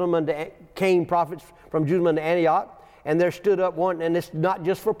Jerusalem came prophets from Jerusalem unto Antioch. And there stood up one, and it's not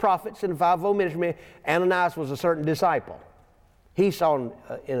just for prophets in the fivefold ministry. Ananias was a certain disciple. He saw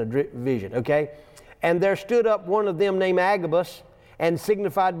in a vision, okay? And there stood up one of them named Agabus, and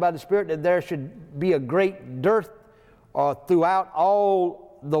signified by the Spirit that there should be a great dearth throughout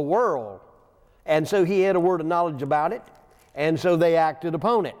all the world. And so he had a word of knowledge about it, and so they acted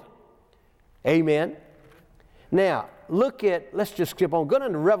upon it. Amen. Now, let's just skip on. Go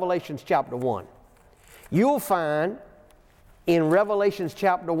down to Revelations chapter 1. You'll find in Revelations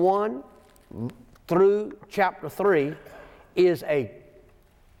chapter 1 through chapter 3 is a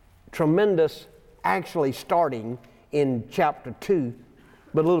tremendous, actually starting in chapter 2,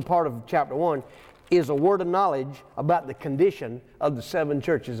 but a little part of chapter 1, is a word of knowledge about the condition of the 7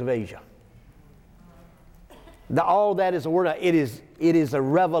 churches of Asia. All that is a word. It is a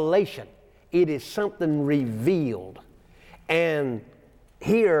revelation. It is something revealed. And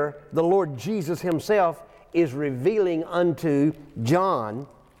here, the Lord Jesus himself is revealing unto John,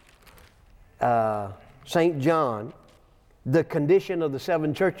 St. John, the condition of the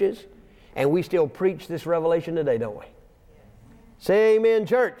 7 churches. And we still preach this revelation today, don't we? Say amen,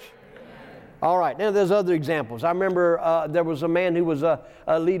 church. All right, now there's other examples. I remember there was a man who was a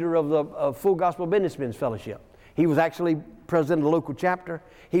leader of the Full Gospel Businessmen's Fellowship. He was actually president of the local chapter.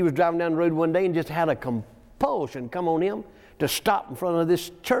 He was driving down the road one day and just had a compulsion come on him to stop in front of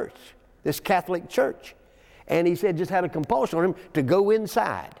this church, this Catholic church. And he said just had a compulsion on him to go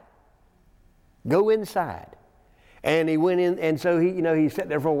inside. Go inside. And he went in, and so he sat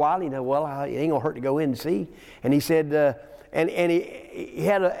there for a while. Well, it ain't gonna hurt to go in and see. And he said, and he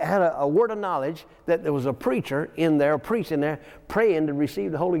had a word of knowledge that there was a preacher in there, a priest in there, praying to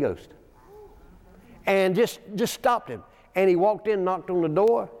receive the Holy Ghost. And just stopped him. And he walked in, knocked on the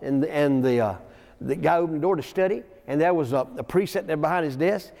door, and the guy opened the door to study. And there was a priest sitting there behind his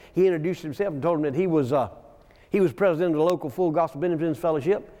desk. He introduced himself and told him that he was president of the local Full Gospel Businessmen's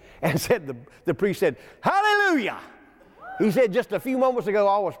Fellowship. And said the priest said, "Hallelujah!" He said, "Just a few moments ago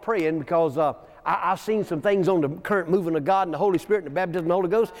I was praying because I've seen some things on the current moving of God and the Holy Spirit and the baptism of the Holy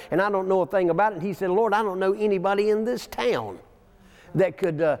Ghost, and I don't know a thing about it." And he said, "Lord, I don't know anybody in this town that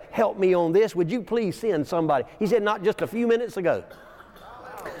could help me on this. Would you please send somebody?" He said, "Not just a few minutes ago."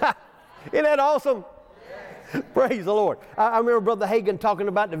 Isn't that awesome? Yes. Praise the Lord. I remember Brother Hagin talking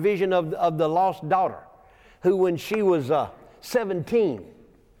about the vision of the lost daughter who, when she was 17,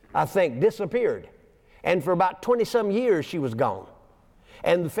 I think, disappeared. And for about 20-some years she was gone.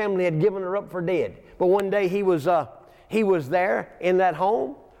 And the family had given her up for dead. But one day he was there in that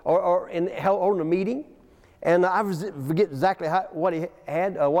home or holding a meeting. And I forget exactly what he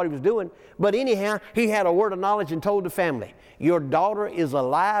was doing. But anyhow, he had a word of knowledge and told the family, "Your daughter is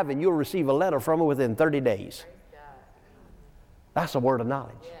alive and you'll receive a letter from her within 30 days. That's a word of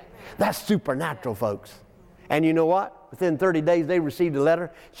knowledge. That's supernatural, folks. And you know what? Within 30 days, they received a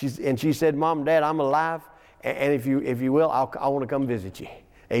letter. She said, "Mom and Dad, I'm alive. And if you will, I want to come visit you."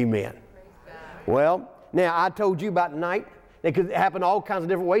 Amen. Well, now I told you about tonight. It could happen all kinds of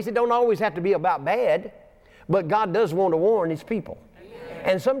different ways. It don't always have to be about bad, but God does want to warn His people.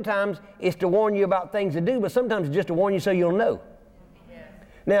 And sometimes it's to warn you about things to do, but sometimes it's just to warn you so you'll know.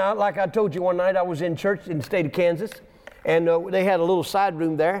 Now, like I told you one night, I was in church in the state of Kansas, and they had a little side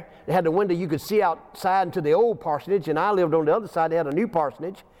room there. They had a window you could see outside into the old parsonage, and I lived on the other side. They had a new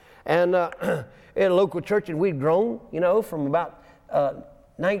parsonage, and in a local church, and we'd grown, from about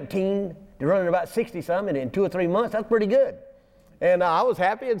 19 to running about 60-some in 2 or 3 months. That's pretty good. And I was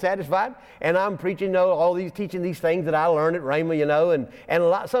happy and satisfied, and I'm preaching, teaching these things that I learned at Rhema,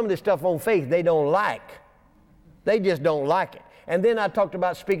 and some of this stuff on faith they don't like. They just don't like it. And then I talked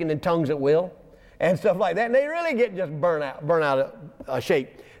about speaking in tongues at will and stuff like that, and they really get just burn out of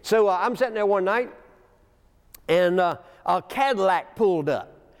shape. So I'm sitting there one night, and a Cadillac pulled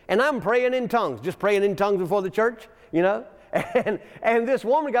up, and I'm praying in tongues, just praying in tongues before the church, and this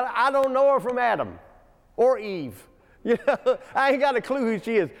woman I don't know her from Adam or Eve. I ain't got a clue who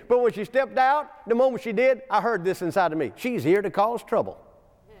she is. But when she stepped out, the moment she did, I heard this inside of me. She's here to cause trouble.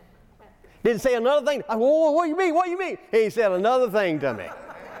 Didn't say another thing. I said, whoa, what do you mean? What do you mean? He said another thing to me.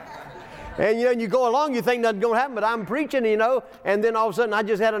 And you go along, you think nothing's going to happen, but I'm preaching, and then all of a sudden I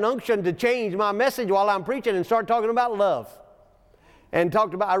just had an unction to change my message while I'm preaching and start talking about love. And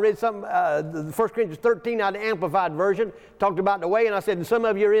I read something, 1 Corinthians 13 out of the Amplified Version, talked about the way, and I said, and some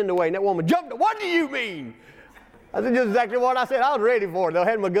of you are in the way. And that woman jumped, what do you mean? I said just exactly what I said. I was ready for it. I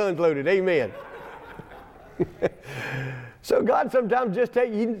had my guns loaded. Amen. So God sometimes just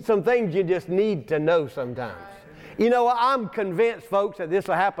tells you some things you just need to know sometimes. I'm convinced, folks, that this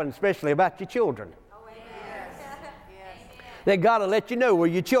will happen, especially about your children. Oh, yes. That God will let you know where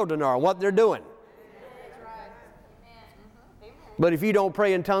your children are, what they're doing. That's right. But if you don't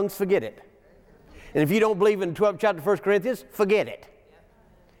pray in tongues, forget it. And if you don't believe in the 12th chapter of 1 Corinthians, forget it.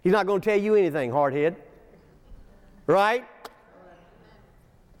 He's not going to tell you anything, hardhead. Right?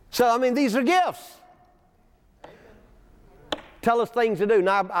 So, these are gifts. Tell us things to do.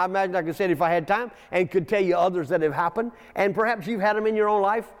 Now, I imagine I could say it if I had time and could tell you others that have happened. And perhaps you've had them in your own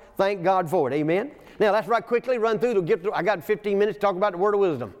life. Thank God for it. Amen? Now, let's run through. I got 15 minutes to talk about the word of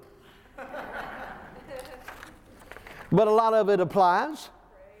wisdom. But a lot of it applies.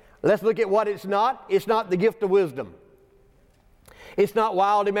 Let's look at what it's not. It's not the gift of wisdom. It's not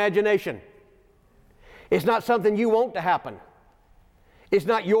wild imagination. It's not something you want to happen. It's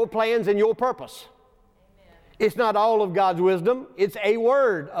not your plans and your purpose. Amen. It's not all of God's wisdom. It's a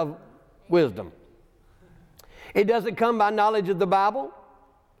word of wisdom. It doesn't come by knowledge of the Bible.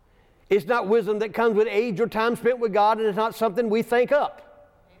 It's not wisdom that comes with age or time spent with God, and it's not something we think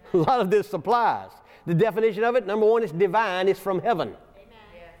up. Amen. A lot of this applies. The definition of it, number one, it's divine. It's from heaven.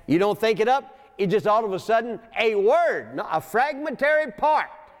 Amen. You don't think it up. It's just all of a sudden a word, not a fragmentary part.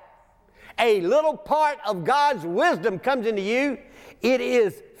 A little part of God's wisdom comes into you. It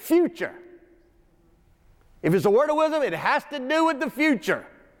is future. If it's a word of wisdom, it has to do with the future.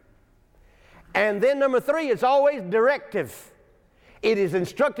 And then number three, it's always directive. It is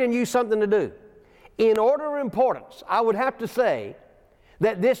instructing you something to do. In order of importance, I would have to say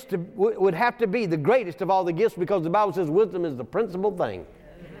that this would have to be the greatest of all the gifts, because the Bible says wisdom is the principal thing.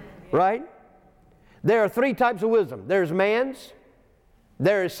 Right? There are three types of wisdom. There's man's.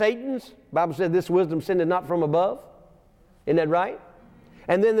 There is Satan's. The Bible said this wisdom descended not from above. Isn't that right?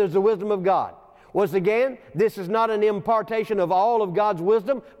 And then there's the wisdom of God. Once again, this is not an impartation of all of God's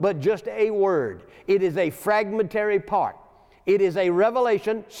wisdom, but just a word. It is a fragmentary part. It is a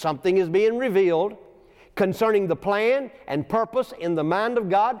revelation. Something is being revealed concerning the plan and purpose in the mind of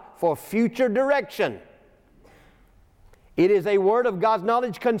God for future direction. It is a word of God's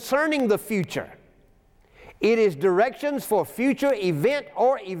knowledge concerning the future. It is directions for future event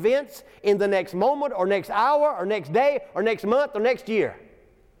or events in the next moment or next hour or next day or next month or next year.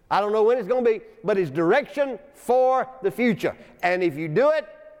 I don't know when it's going to be, but it's direction for the future. And if you do it,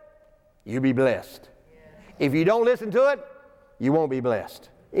 you'll be blessed. If you don't listen to it, you won't be blessed.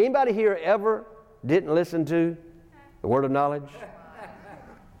 Anybody here ever didn't listen to the word of knowledge?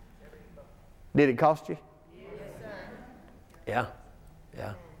 Did it cost you? Yes, sir.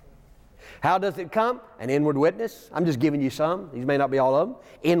 Yeah. How does it come? An inward witness. I'm just giving you some. These may not be all of them.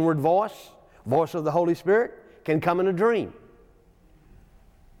 Inward voice of the Holy Spirit, can come in a dream.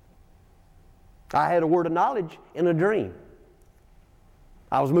 I had a word of knowledge in a dream.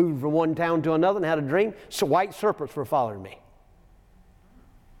 I was moving from one town to another and had a dream. So white serpents were following me.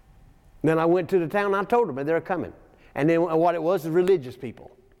 Then I went to the town and I told them they're coming. And then what it was is religious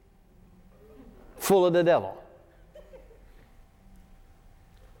people. Full of the devil.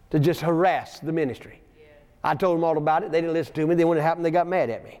 To just harass the ministry. I told them all about it. They didn't listen to me. Then when it happened, they got mad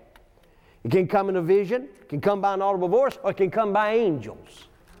at me. It can come in a vision, it can come by an audible voice, or it can come by angels.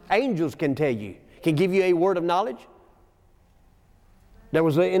 Angels can tell you, can give you a word of knowledge. There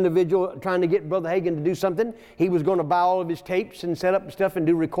was an individual trying to get Brother Hagin to do something. He was going to buy all of his tapes and set up stuff and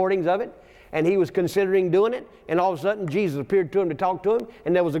do recordings of it. And he was considering doing it. And all of a sudden, Jesus appeared to him to talk to him.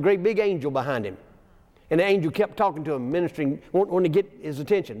 And there was a great big angel behind him. And the angel kept talking to him, ministering, wanting to get his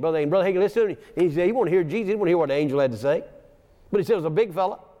attention. Brother Hagin, listen to him. And he said, he wanted to hear Jesus. He wanted to hear what the angel had to say. But he said it was a big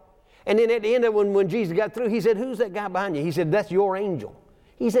fella. And then at the end of it, when Jesus got through, he said, who's that guy behind you? He said, that's your angel.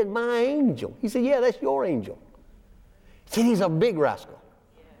 He said, my angel. He said, yeah, that's your angel. He said, he's a big rascal.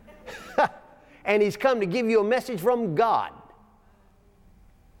 And he's come to give you a message from God.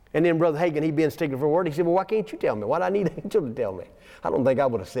 And then Brother Hagin, he being sticking for a word, he said, well, why can't you tell me? Why do I need an angel to tell me? I don't think I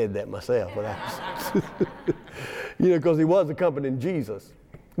would have said that myself. But because he was accompanying Jesus.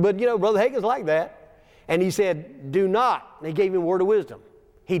 But, Brother Hagin's like that. And he said, do not. And he gave him a word of wisdom.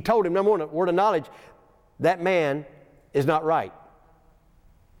 He told him, number one, a word of knowledge, that man is not right.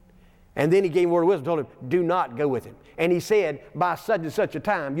 And then he gave him a word of wisdom, told him, do not go with him. And he said, by such and such a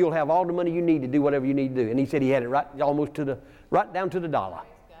time, you'll have all the money you need to do whatever you need to do. And he said he had it right down to the dollar.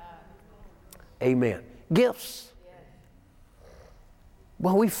 Amen. Gifts.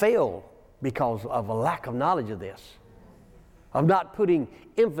 Well, we fail because of a lack of knowledge of this, of not putting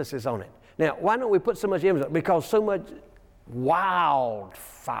emphasis on it. Now, why don't we put so much emphasis on it? Because so much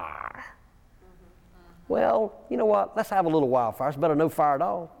wildfire. Well, you know what? Let's have a little wildfire. It's better than no fire at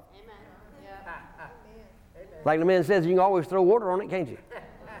all. Like the man says, you can always throw water on it, can't you?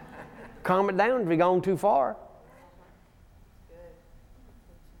 Calm it down if you've gone too far.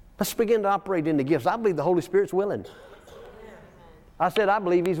 Let's begin to operate in the gifts. I believe the Holy Spirit's willing. I said, I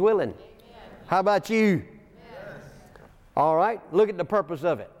believe He's willing. How about you? All right, look at the purpose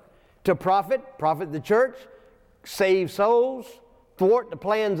of it. To profit the church, save souls, thwart the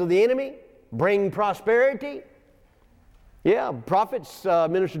plans of the enemy, bring prosperity. Yeah, prophets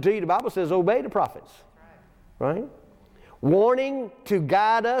minister to you. The Bible says obey the prophets. Right? Warning to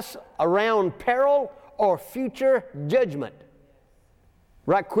guide us around peril or future judgment.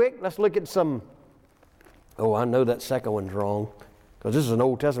 Right quick, let's look at some. Oh, I know that second one's wrong because this is an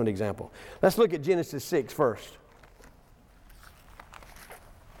Old Testament example. Let's look at Genesis 6 first.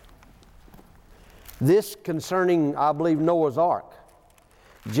 This concerning, I believe, Noah's Ark.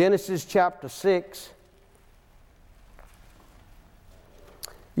 Genesis chapter 6.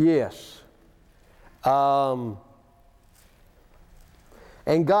 Yes. And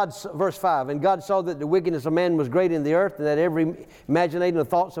God, verse 5, and God saw that the wickedness of man was great in the earth, and that every imaginating the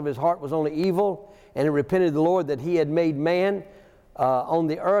thoughts of his heart was only evil, and it repented the Lord that he had made man on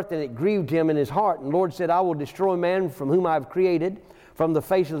the earth, and it grieved him in his heart. And the Lord said, I will destroy man from whom I have created, from the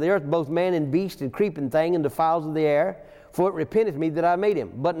face of the earth, both man and beast and creeping thing and the fowls of the air, for it repenteth me that I made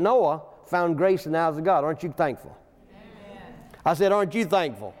him. But Noah found grace in the eyes of God. Aren't you thankful? Amen. I said, aren't you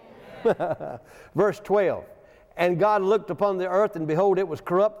thankful? Verse 12. And God looked upon the earth, and behold, it was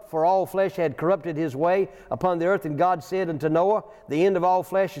corrupt, for all flesh had corrupted his way upon the earth. And God said unto Noah, the end of all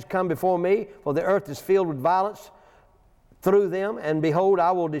flesh is come before me, for the earth is filled with violence through them. And behold,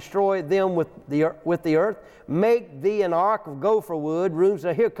 I will destroy them with the earth. Make thee an ark of gopher wood, rooms.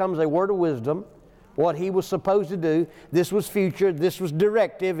 Now here comes a word of wisdom, what he was supposed to do. This was future, this was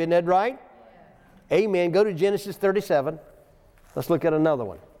directive, isn't that right? Yeah. Amen. Go to Genesis 37. Let's look at another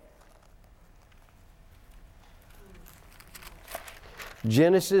one.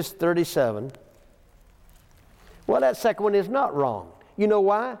 Genesis 37. Well, that second one is not wrong. You know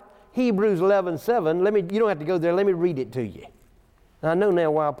why? Hebrews 11:7. You don't have to go there. Let me read it to you. I know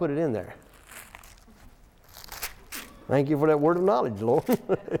now why I put it in there. Thank you for that word of knowledge, Lord.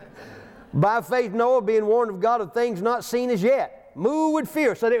 By faith, Noah, being warned of God of things not seen as yet, moved with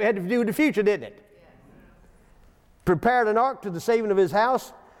fear. So it had to do with the future, didn't it? Prepared an ark to the saving of his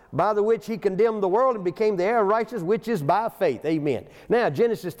house, by the which he condemned the world and became the heir of righteousness, which is by faith. Amen. Now,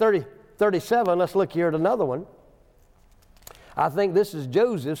 Genesis 37, let's look here at another one. I think this is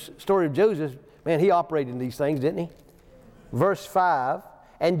Joseph's, story of Joseph. Man, he operated in these things, didn't he? Verse 5,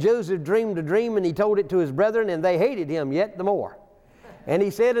 and Joseph dreamed a dream, and he told it to his brethren, and they hated him yet the more. And he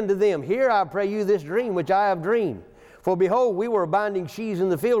said unto them, hear, I pray you, this dream which I have dreamed. For behold, we were binding sheaves in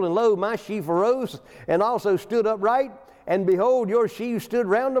the field, and lo, my sheaf arose, and also stood upright. And behold, your sheaves stood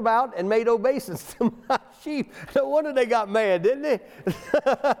round about and made obeisance to my sheep. No wonder they got mad, didn't they?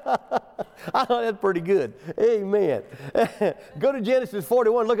 I thought that's pretty good. Amen. Go to Genesis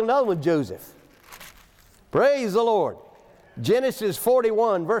 41. Look at another one, Joseph. Praise the Lord. Genesis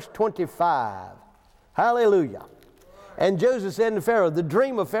 41, verse 25. Hallelujah. And Joseph said to Pharaoh, the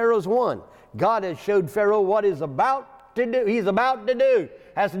dream of Pharaoh is one. God has showed Pharaoh what he's about to do. He's about to do.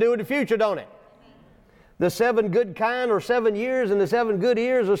 Has to do with the future, don't it? The 7 good kind are 7 years, and the 7 good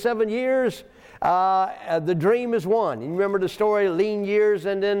years are 7 years. The dream is one. You remember the story, lean years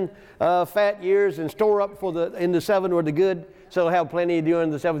and then fat years, and store up in the 7 were the good, so they'll have plenty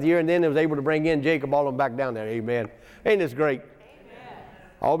during the 7th year, and then it was able to bring in Jacob, all of them back down there. Amen. Ain't this great? Amen.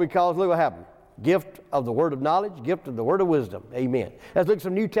 All because, look what happened. Gift of the word of knowledge, gift of the word of wisdom. Amen. Let's look at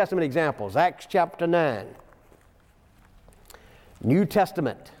some New Testament examples. Acts chapter 9. New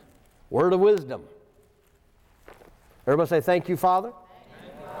Testament, word of wisdom. Everybody say, thank you, Father,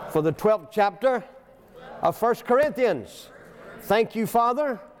 for the 12th chapter of 1 Corinthians. Thank you,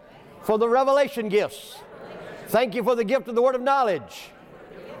 Father, for the revelation gifts. Thank you for the gift of the word of knowledge.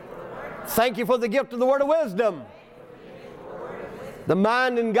 Thank you for the gift of the word of wisdom. The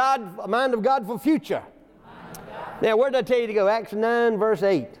mind of God for future. Now, where did I tell you to go? Acts 9, verse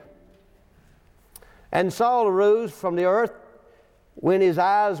 8. And Saul arose from the earth. When his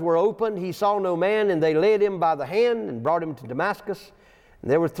eyes were opened, he saw no man, and they led him by the hand and brought him to Damascus.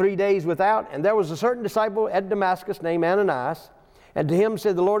 And there were 3 days without, and there was a certain disciple at Damascus named Ananias. And to him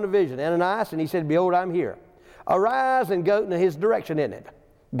said the Lord in a vision, Ananias, and he said, behold, I'm here. Arise and go in his direction in it.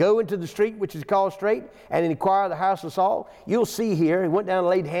 Go into the street which is called Straight, and inquire the house of Saul. You'll see here. He went down and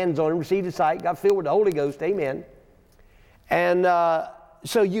laid hands on him, received his sight, got filled with the Holy Ghost. Amen. And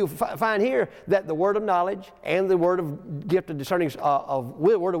so you find here that the word of knowledge and the word of gift of discerning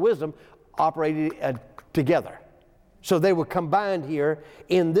word of wisdom operated together. So they were combined here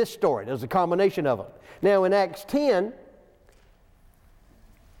in this story. There's a combination of them. Now in Acts 10,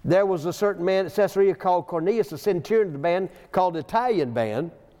 there was a certain man at Caesarea called Cornelius, a centurion of the band called the Italian band,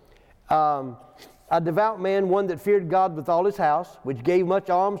 a devout man, one that feared God with all his house, which gave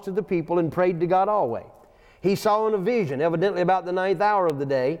much alms to the people and prayed to God always. He saw in a vision, evidently about the 9th hour of the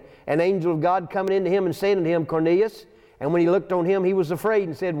day, an angel of God coming into him and saying unto him, Cornelius. And when he looked on him, he was afraid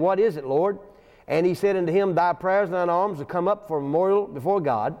and said, what is it, Lord? And he said unto him, thy prayers and thine alms have come up for a memorial before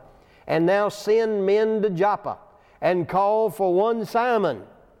God. And now send men to Joppa, and call for one Simon,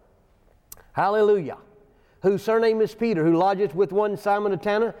 hallelujah, whose surname is Peter, who lodgeth with one Simon of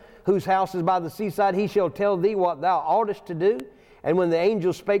Tanna, whose house is by the seaside. He shall tell thee what thou oughtest to do. And when the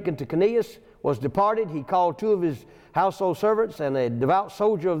angel spake unto Cornelius was departed, he called 2 of his household servants and a devout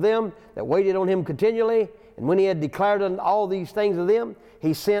soldier of them that waited on him continually. And when he had declared all these things of them,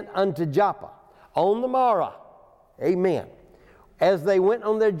 he sent unto Joppa. On the morrow, amen, as they went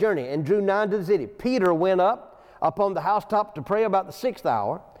on their journey and drew nigh to the city, Peter went up upon the housetop to pray about the 6th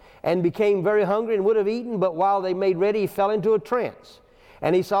hour, and became very hungry and would have eaten, but while they made ready, he fell into a trance.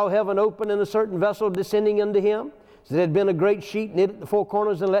 And he saw heaven open and a certain vessel descending unto him. So there had been a great sheet knit at the 4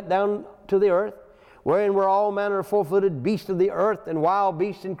 corners and let down to the earth, wherein were all manner of 4-footed beasts of the earth, and wild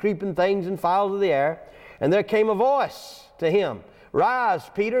beasts, and creeping things, and fowls of the air. And there came a voice to him, rise,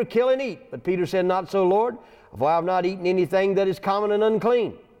 Peter, kill and eat. But Peter said, not so, Lord, for I have not eaten anything that is common and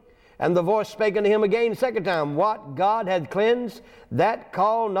unclean. And the voice spake unto him again the 2nd time, what God hath cleansed, that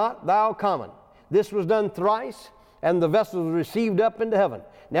call not thou common. This was done thrice, and the vessel was received up into heaven.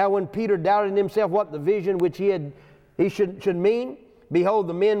 Now when Peter doubted in himself what the vision which he should mean, behold,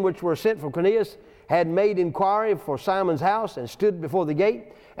 the men which were sent from Cornelius had made inquiry for Simon's house, and stood before the gate,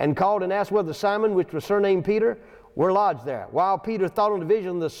 and called and asked whether Simon, which was surnamed Peter, were lodged there. While Peter thought on the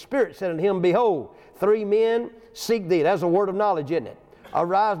vision, the Spirit said unto him, behold, 3 men seek thee. That's a word of knowledge, isn't it?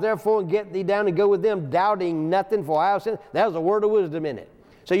 Arise therefore and get thee down and go with them, doubting nothing, for I have sent. There's a word of wisdom in it.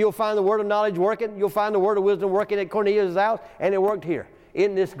 So you'll find the word of knowledge working. You'll find the word of wisdom working at Cornelius' house, and it worked here.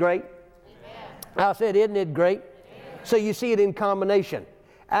 Isn't this great? Amen. I said, isn't it great? Amen. So you see it in combination.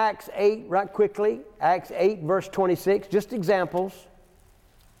 Acts 8, right quickly. Acts 8, verse 26. Just examples.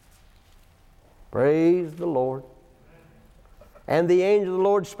 Praise the Lord. And the angel of the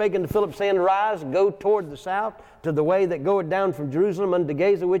Lord spake unto Philip, saying, Arise, go toward the south, to the way that goeth down from Jerusalem unto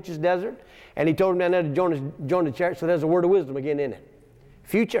Gaza, which is desert. And he told him down there to join the church. So there's a word of wisdom again in it.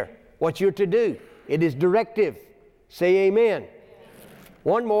 Future, what you're to do. It is directive. Say amen.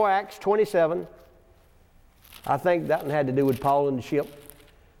 One more, Acts 27. I think that one had to do with Paul and the ship.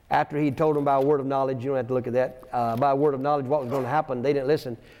 After he told them by a word of knowledge, you don't have to look at that, by a word of knowledge what was going to happen. They didn't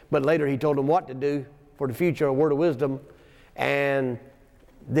listen. But later he told them what to do for the future, a word of wisdom. And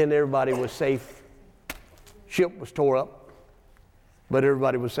then everybody was safe. Ship was tore up, but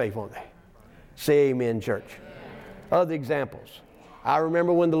everybody was safe, weren't they? Say amen, church. Other examples. I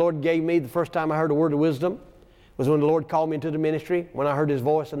remember when the Lord gave me, the first time I heard a word of wisdom was when the Lord called me into the ministry, when I heard His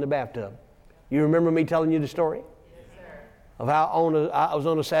voice in the bathtub. You remember me telling you the story? Yes, sir. Of how I was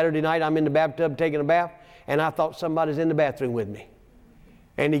on a Saturday night, I'm in the bathtub taking a bath, and I thought somebody's in the bathroom with me.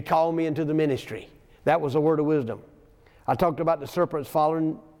 And he called me into the ministry. That was a word of wisdom. I talked about the serpents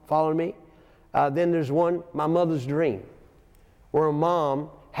following me. Then there's one, my mother's dream, where a mom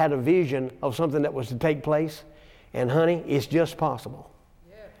had a vision of something that was to take place. And honey, it's just possible.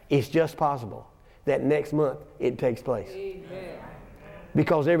 Yeah. It's just possible that next month it takes place. Amen.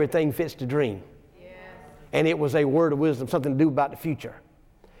 Because everything fits the dream. Yeah. And it was a word of wisdom, something to do about the future.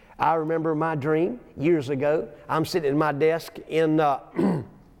 I remember my dream years ago. I'm sitting at my desk in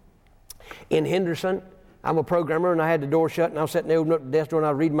Henderson. I'm a programmer, and I had the door shut, and I was sitting there, opening up the desk door, and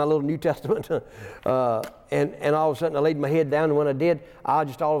I was reading my little New Testament. and all of a sudden, I laid my head down, and when I did, I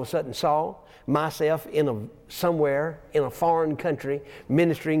just all of a sudden saw myself somewhere in a foreign country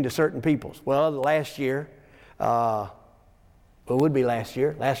ministering to certain peoples. Well, last year, it would be last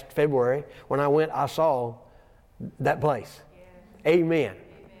February, when I went, I saw that place. Yeah. Amen.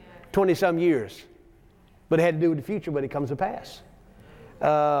 20-some years. But it had to do with the future, but it comes to pass.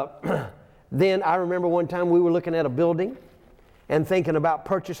 Then I remember one time we were looking at a building and thinking about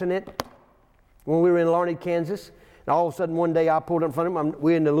purchasing it when we were in Larned, Kansas. And all of a sudden one day I pulled up in front of him.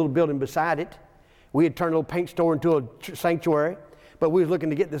 We're in the little building beside it. We had turned a little paint store into a sanctuary, but we was looking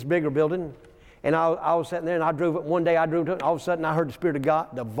to get this bigger building. And I was sitting there, and I drove it. One day I drove to it, and all of a sudden I heard the Spirit of God,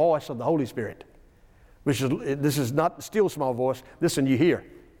 the voice of the Holy Spirit. This is not the still small voice. This one you hear.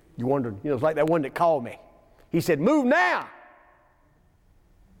 You wondered, it's like that one that called me. He said, move now.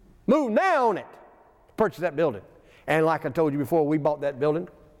 Move now on it. Purchase that building. And like I told you before, we bought that building.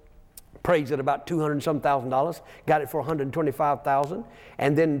 Praised it about $200,000. Got it for $125,000.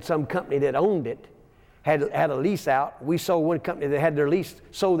 And then some company that owned it had a lease out. We sold one company that had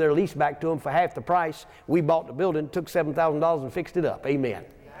sold their lease back to them for half the price. We bought the building, took $7,000 and fixed it up. Amen.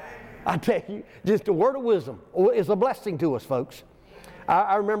 I tell you, just a word of wisdom is a blessing to us, folks.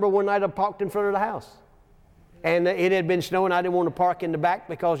 I remember one night I parked in front of the house. And it had been snowing. I didn't want to park in the back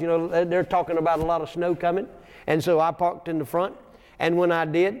because, they're talking about a lot of snow coming. And so I parked in the front. And when I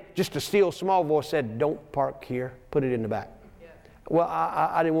did, just a still small voice said, don't park here, put it in the back. Yeah. Well,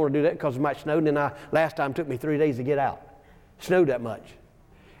 I didn't want to do that because it might snow. And then last time it took me 3 days to get out. It snowed that much.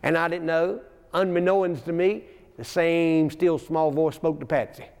 And I didn't know, unbeknownst to me, the same still small voice spoke to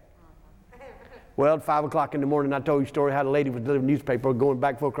Patsy. Well, at 5 o'clock in the morning, I told you a story how the lady was delivering newspaper, going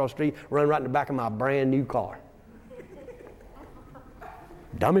back and forth across the street, running right in the back of my brand new car.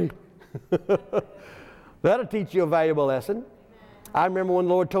 Dummy. That'll teach you a valuable lesson. I remember when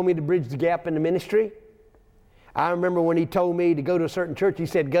the Lord told me to bridge the gap in the ministry. I remember when He told me to go to a certain church, He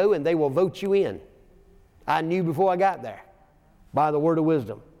said, go and they will vote you in. I knew before I got there by the word of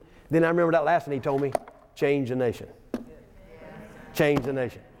wisdom. Then I remember that last one He told me, change the nation. Change the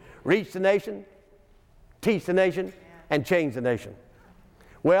nation. Reach the nation, teach the nation, and change the nation.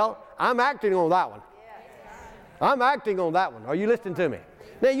 Well, I'm acting on that one. I'm acting on that one. Are you listening to me?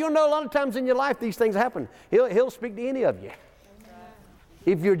 Now, you'll know a lot of times in your life these things happen. He'll speak to any of you.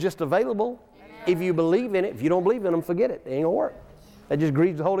 If you're just available, if you believe in it. If you don't believe in them, forget it. It ain't going to work. That just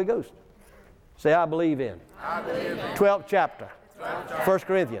grieves the Holy Ghost. Say, I believe in. 12th chapter. 1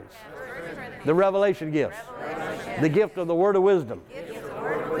 Corinthians. The revelation gifts. The gift of the word of wisdom.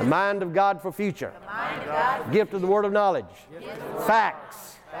 The mind of God for future. Gift of the word of knowledge.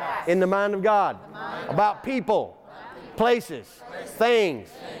 Facts in the mind of God about people, places, things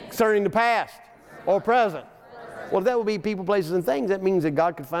concerning the past or present. Well, if that would be people, places, and things, that means that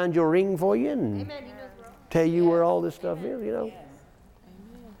God could find your ring for you and tell you where all this stuff is,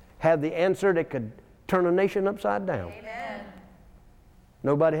 Have the answer that could turn a nation upside down. Amen.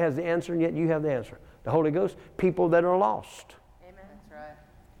 Nobody has the answer, and yet you have the answer. The Holy Ghost, people that are lost. Amen. That's right.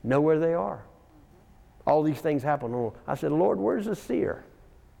 Know where they are. All these things happen. I said, Lord, where's the seer?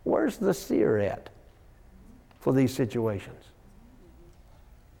 Where's the seer at for these situations?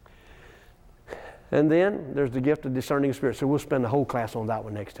 And then there's the gift of discerning of spirits. So we'll spend the whole class on that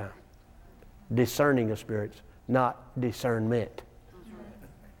one next time. Discerning of spirits, not discernment.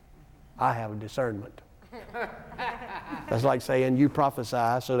 I have a discernment. That's like saying you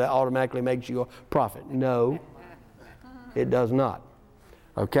prophesy, so that automatically makes you a prophet. No, it does not.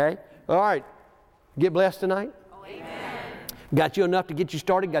 Okay? All right. Get blessed tonight? Oh, amen. Got you enough to get you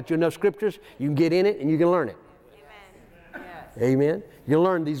started? Got you enough scriptures? You can get in it and you can learn it. Amen. Yes. Amen. You can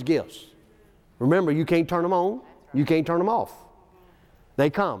learn these gifts. Remember, you can't turn them on. You can't turn them off. They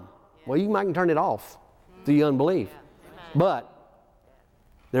come. Well, you might turn it off through your unbelief. But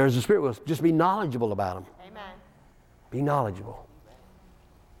there's a spirit will just be knowledgeable about them. Amen. Be knowledgeable.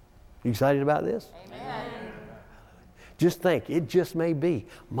 You excited about this? Amen. Just think, it just may be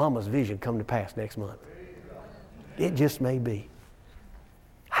Mama's vision come to pass next month. It just may be.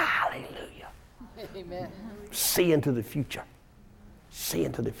 Hallelujah. Amen. See into the future. See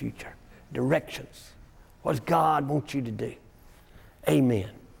into the future. Directions. What does God want you to do? Amen.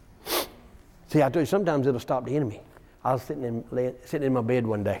 See, I tell you, sometimes it'll stop the enemy. I was sitting in my bed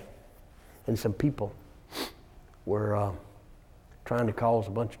one day, and some people were trying to cause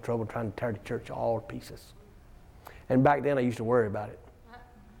a bunch of trouble, trying to tear the church all to pieces. And back then, I used to worry about it.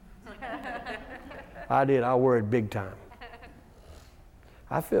 I did. I worried big time.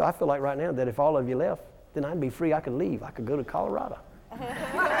 I feel like right now that if all of you left, then I'd be free. I could leave. I could go to Colorado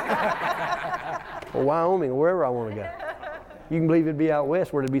or Wyoming or wherever I want to go. You can believe it'd be out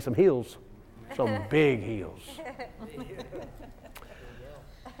west where there'd be some hills, some big hills.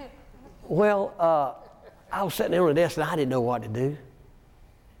 Well, I was sitting there on the desk and I didn't know what to do.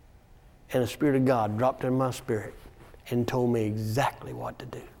 And the Spirit of God dropped in my spirit and told me exactly what to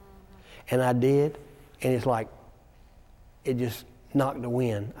do. And I did, and it's like it just knocked the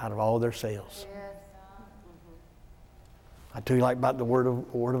wind out of all their sails. I told you like about the word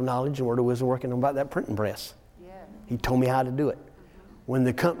of knowledge and word of wisdom, working about that printing press. Yeah. He told me how to do it. When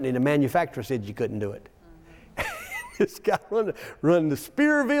the manufacturer said you couldn't do it. This guy run the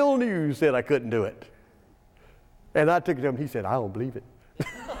Spearville News said I couldn't do it. And I took it to him, he said, I don't believe it.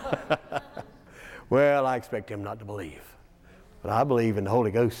 Well, I expect him not to believe. But I believe in the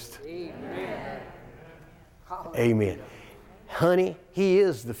Holy Ghost. Amen. Amen. Honey, He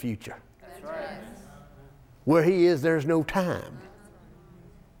is the future. That's right. Where He is, there's no time.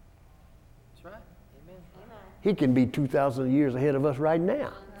 That's right. Amen. He can be 2,000 years ahead of us right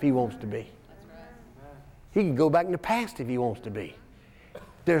now if He wants to be. That's right. He can go back in the past if He wants to be.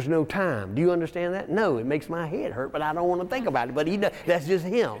 There's no time. Do you understand that? No, it makes my head hurt, but I don't want to think about it. But that's just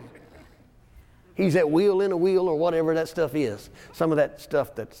Him. He's that wheel in a wheel or whatever that stuff is. Some of that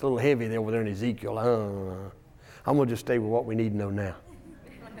stuff that's a little heavy there over there in Ezekiel. I'm going to just stay with what we need to know now.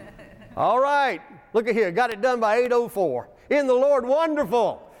 All right. Look at here. Got it done by 8:04. In the Lord,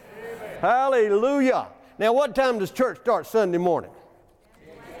 wonderful. Amen. Hallelujah. Now, what time does church start Sunday morning?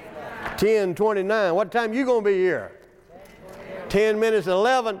 10:29. What time you going to be here? 10 minutes and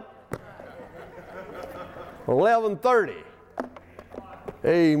 11. 11:30.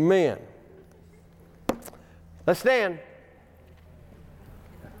 Amen. Let's stand.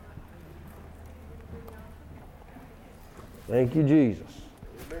 Thank you, Jesus.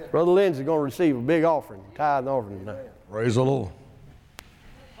 Amen. Brother Lindsay's going to receive a big offering, tithe offering tonight. Praise the Lord.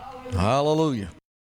 Hallelujah.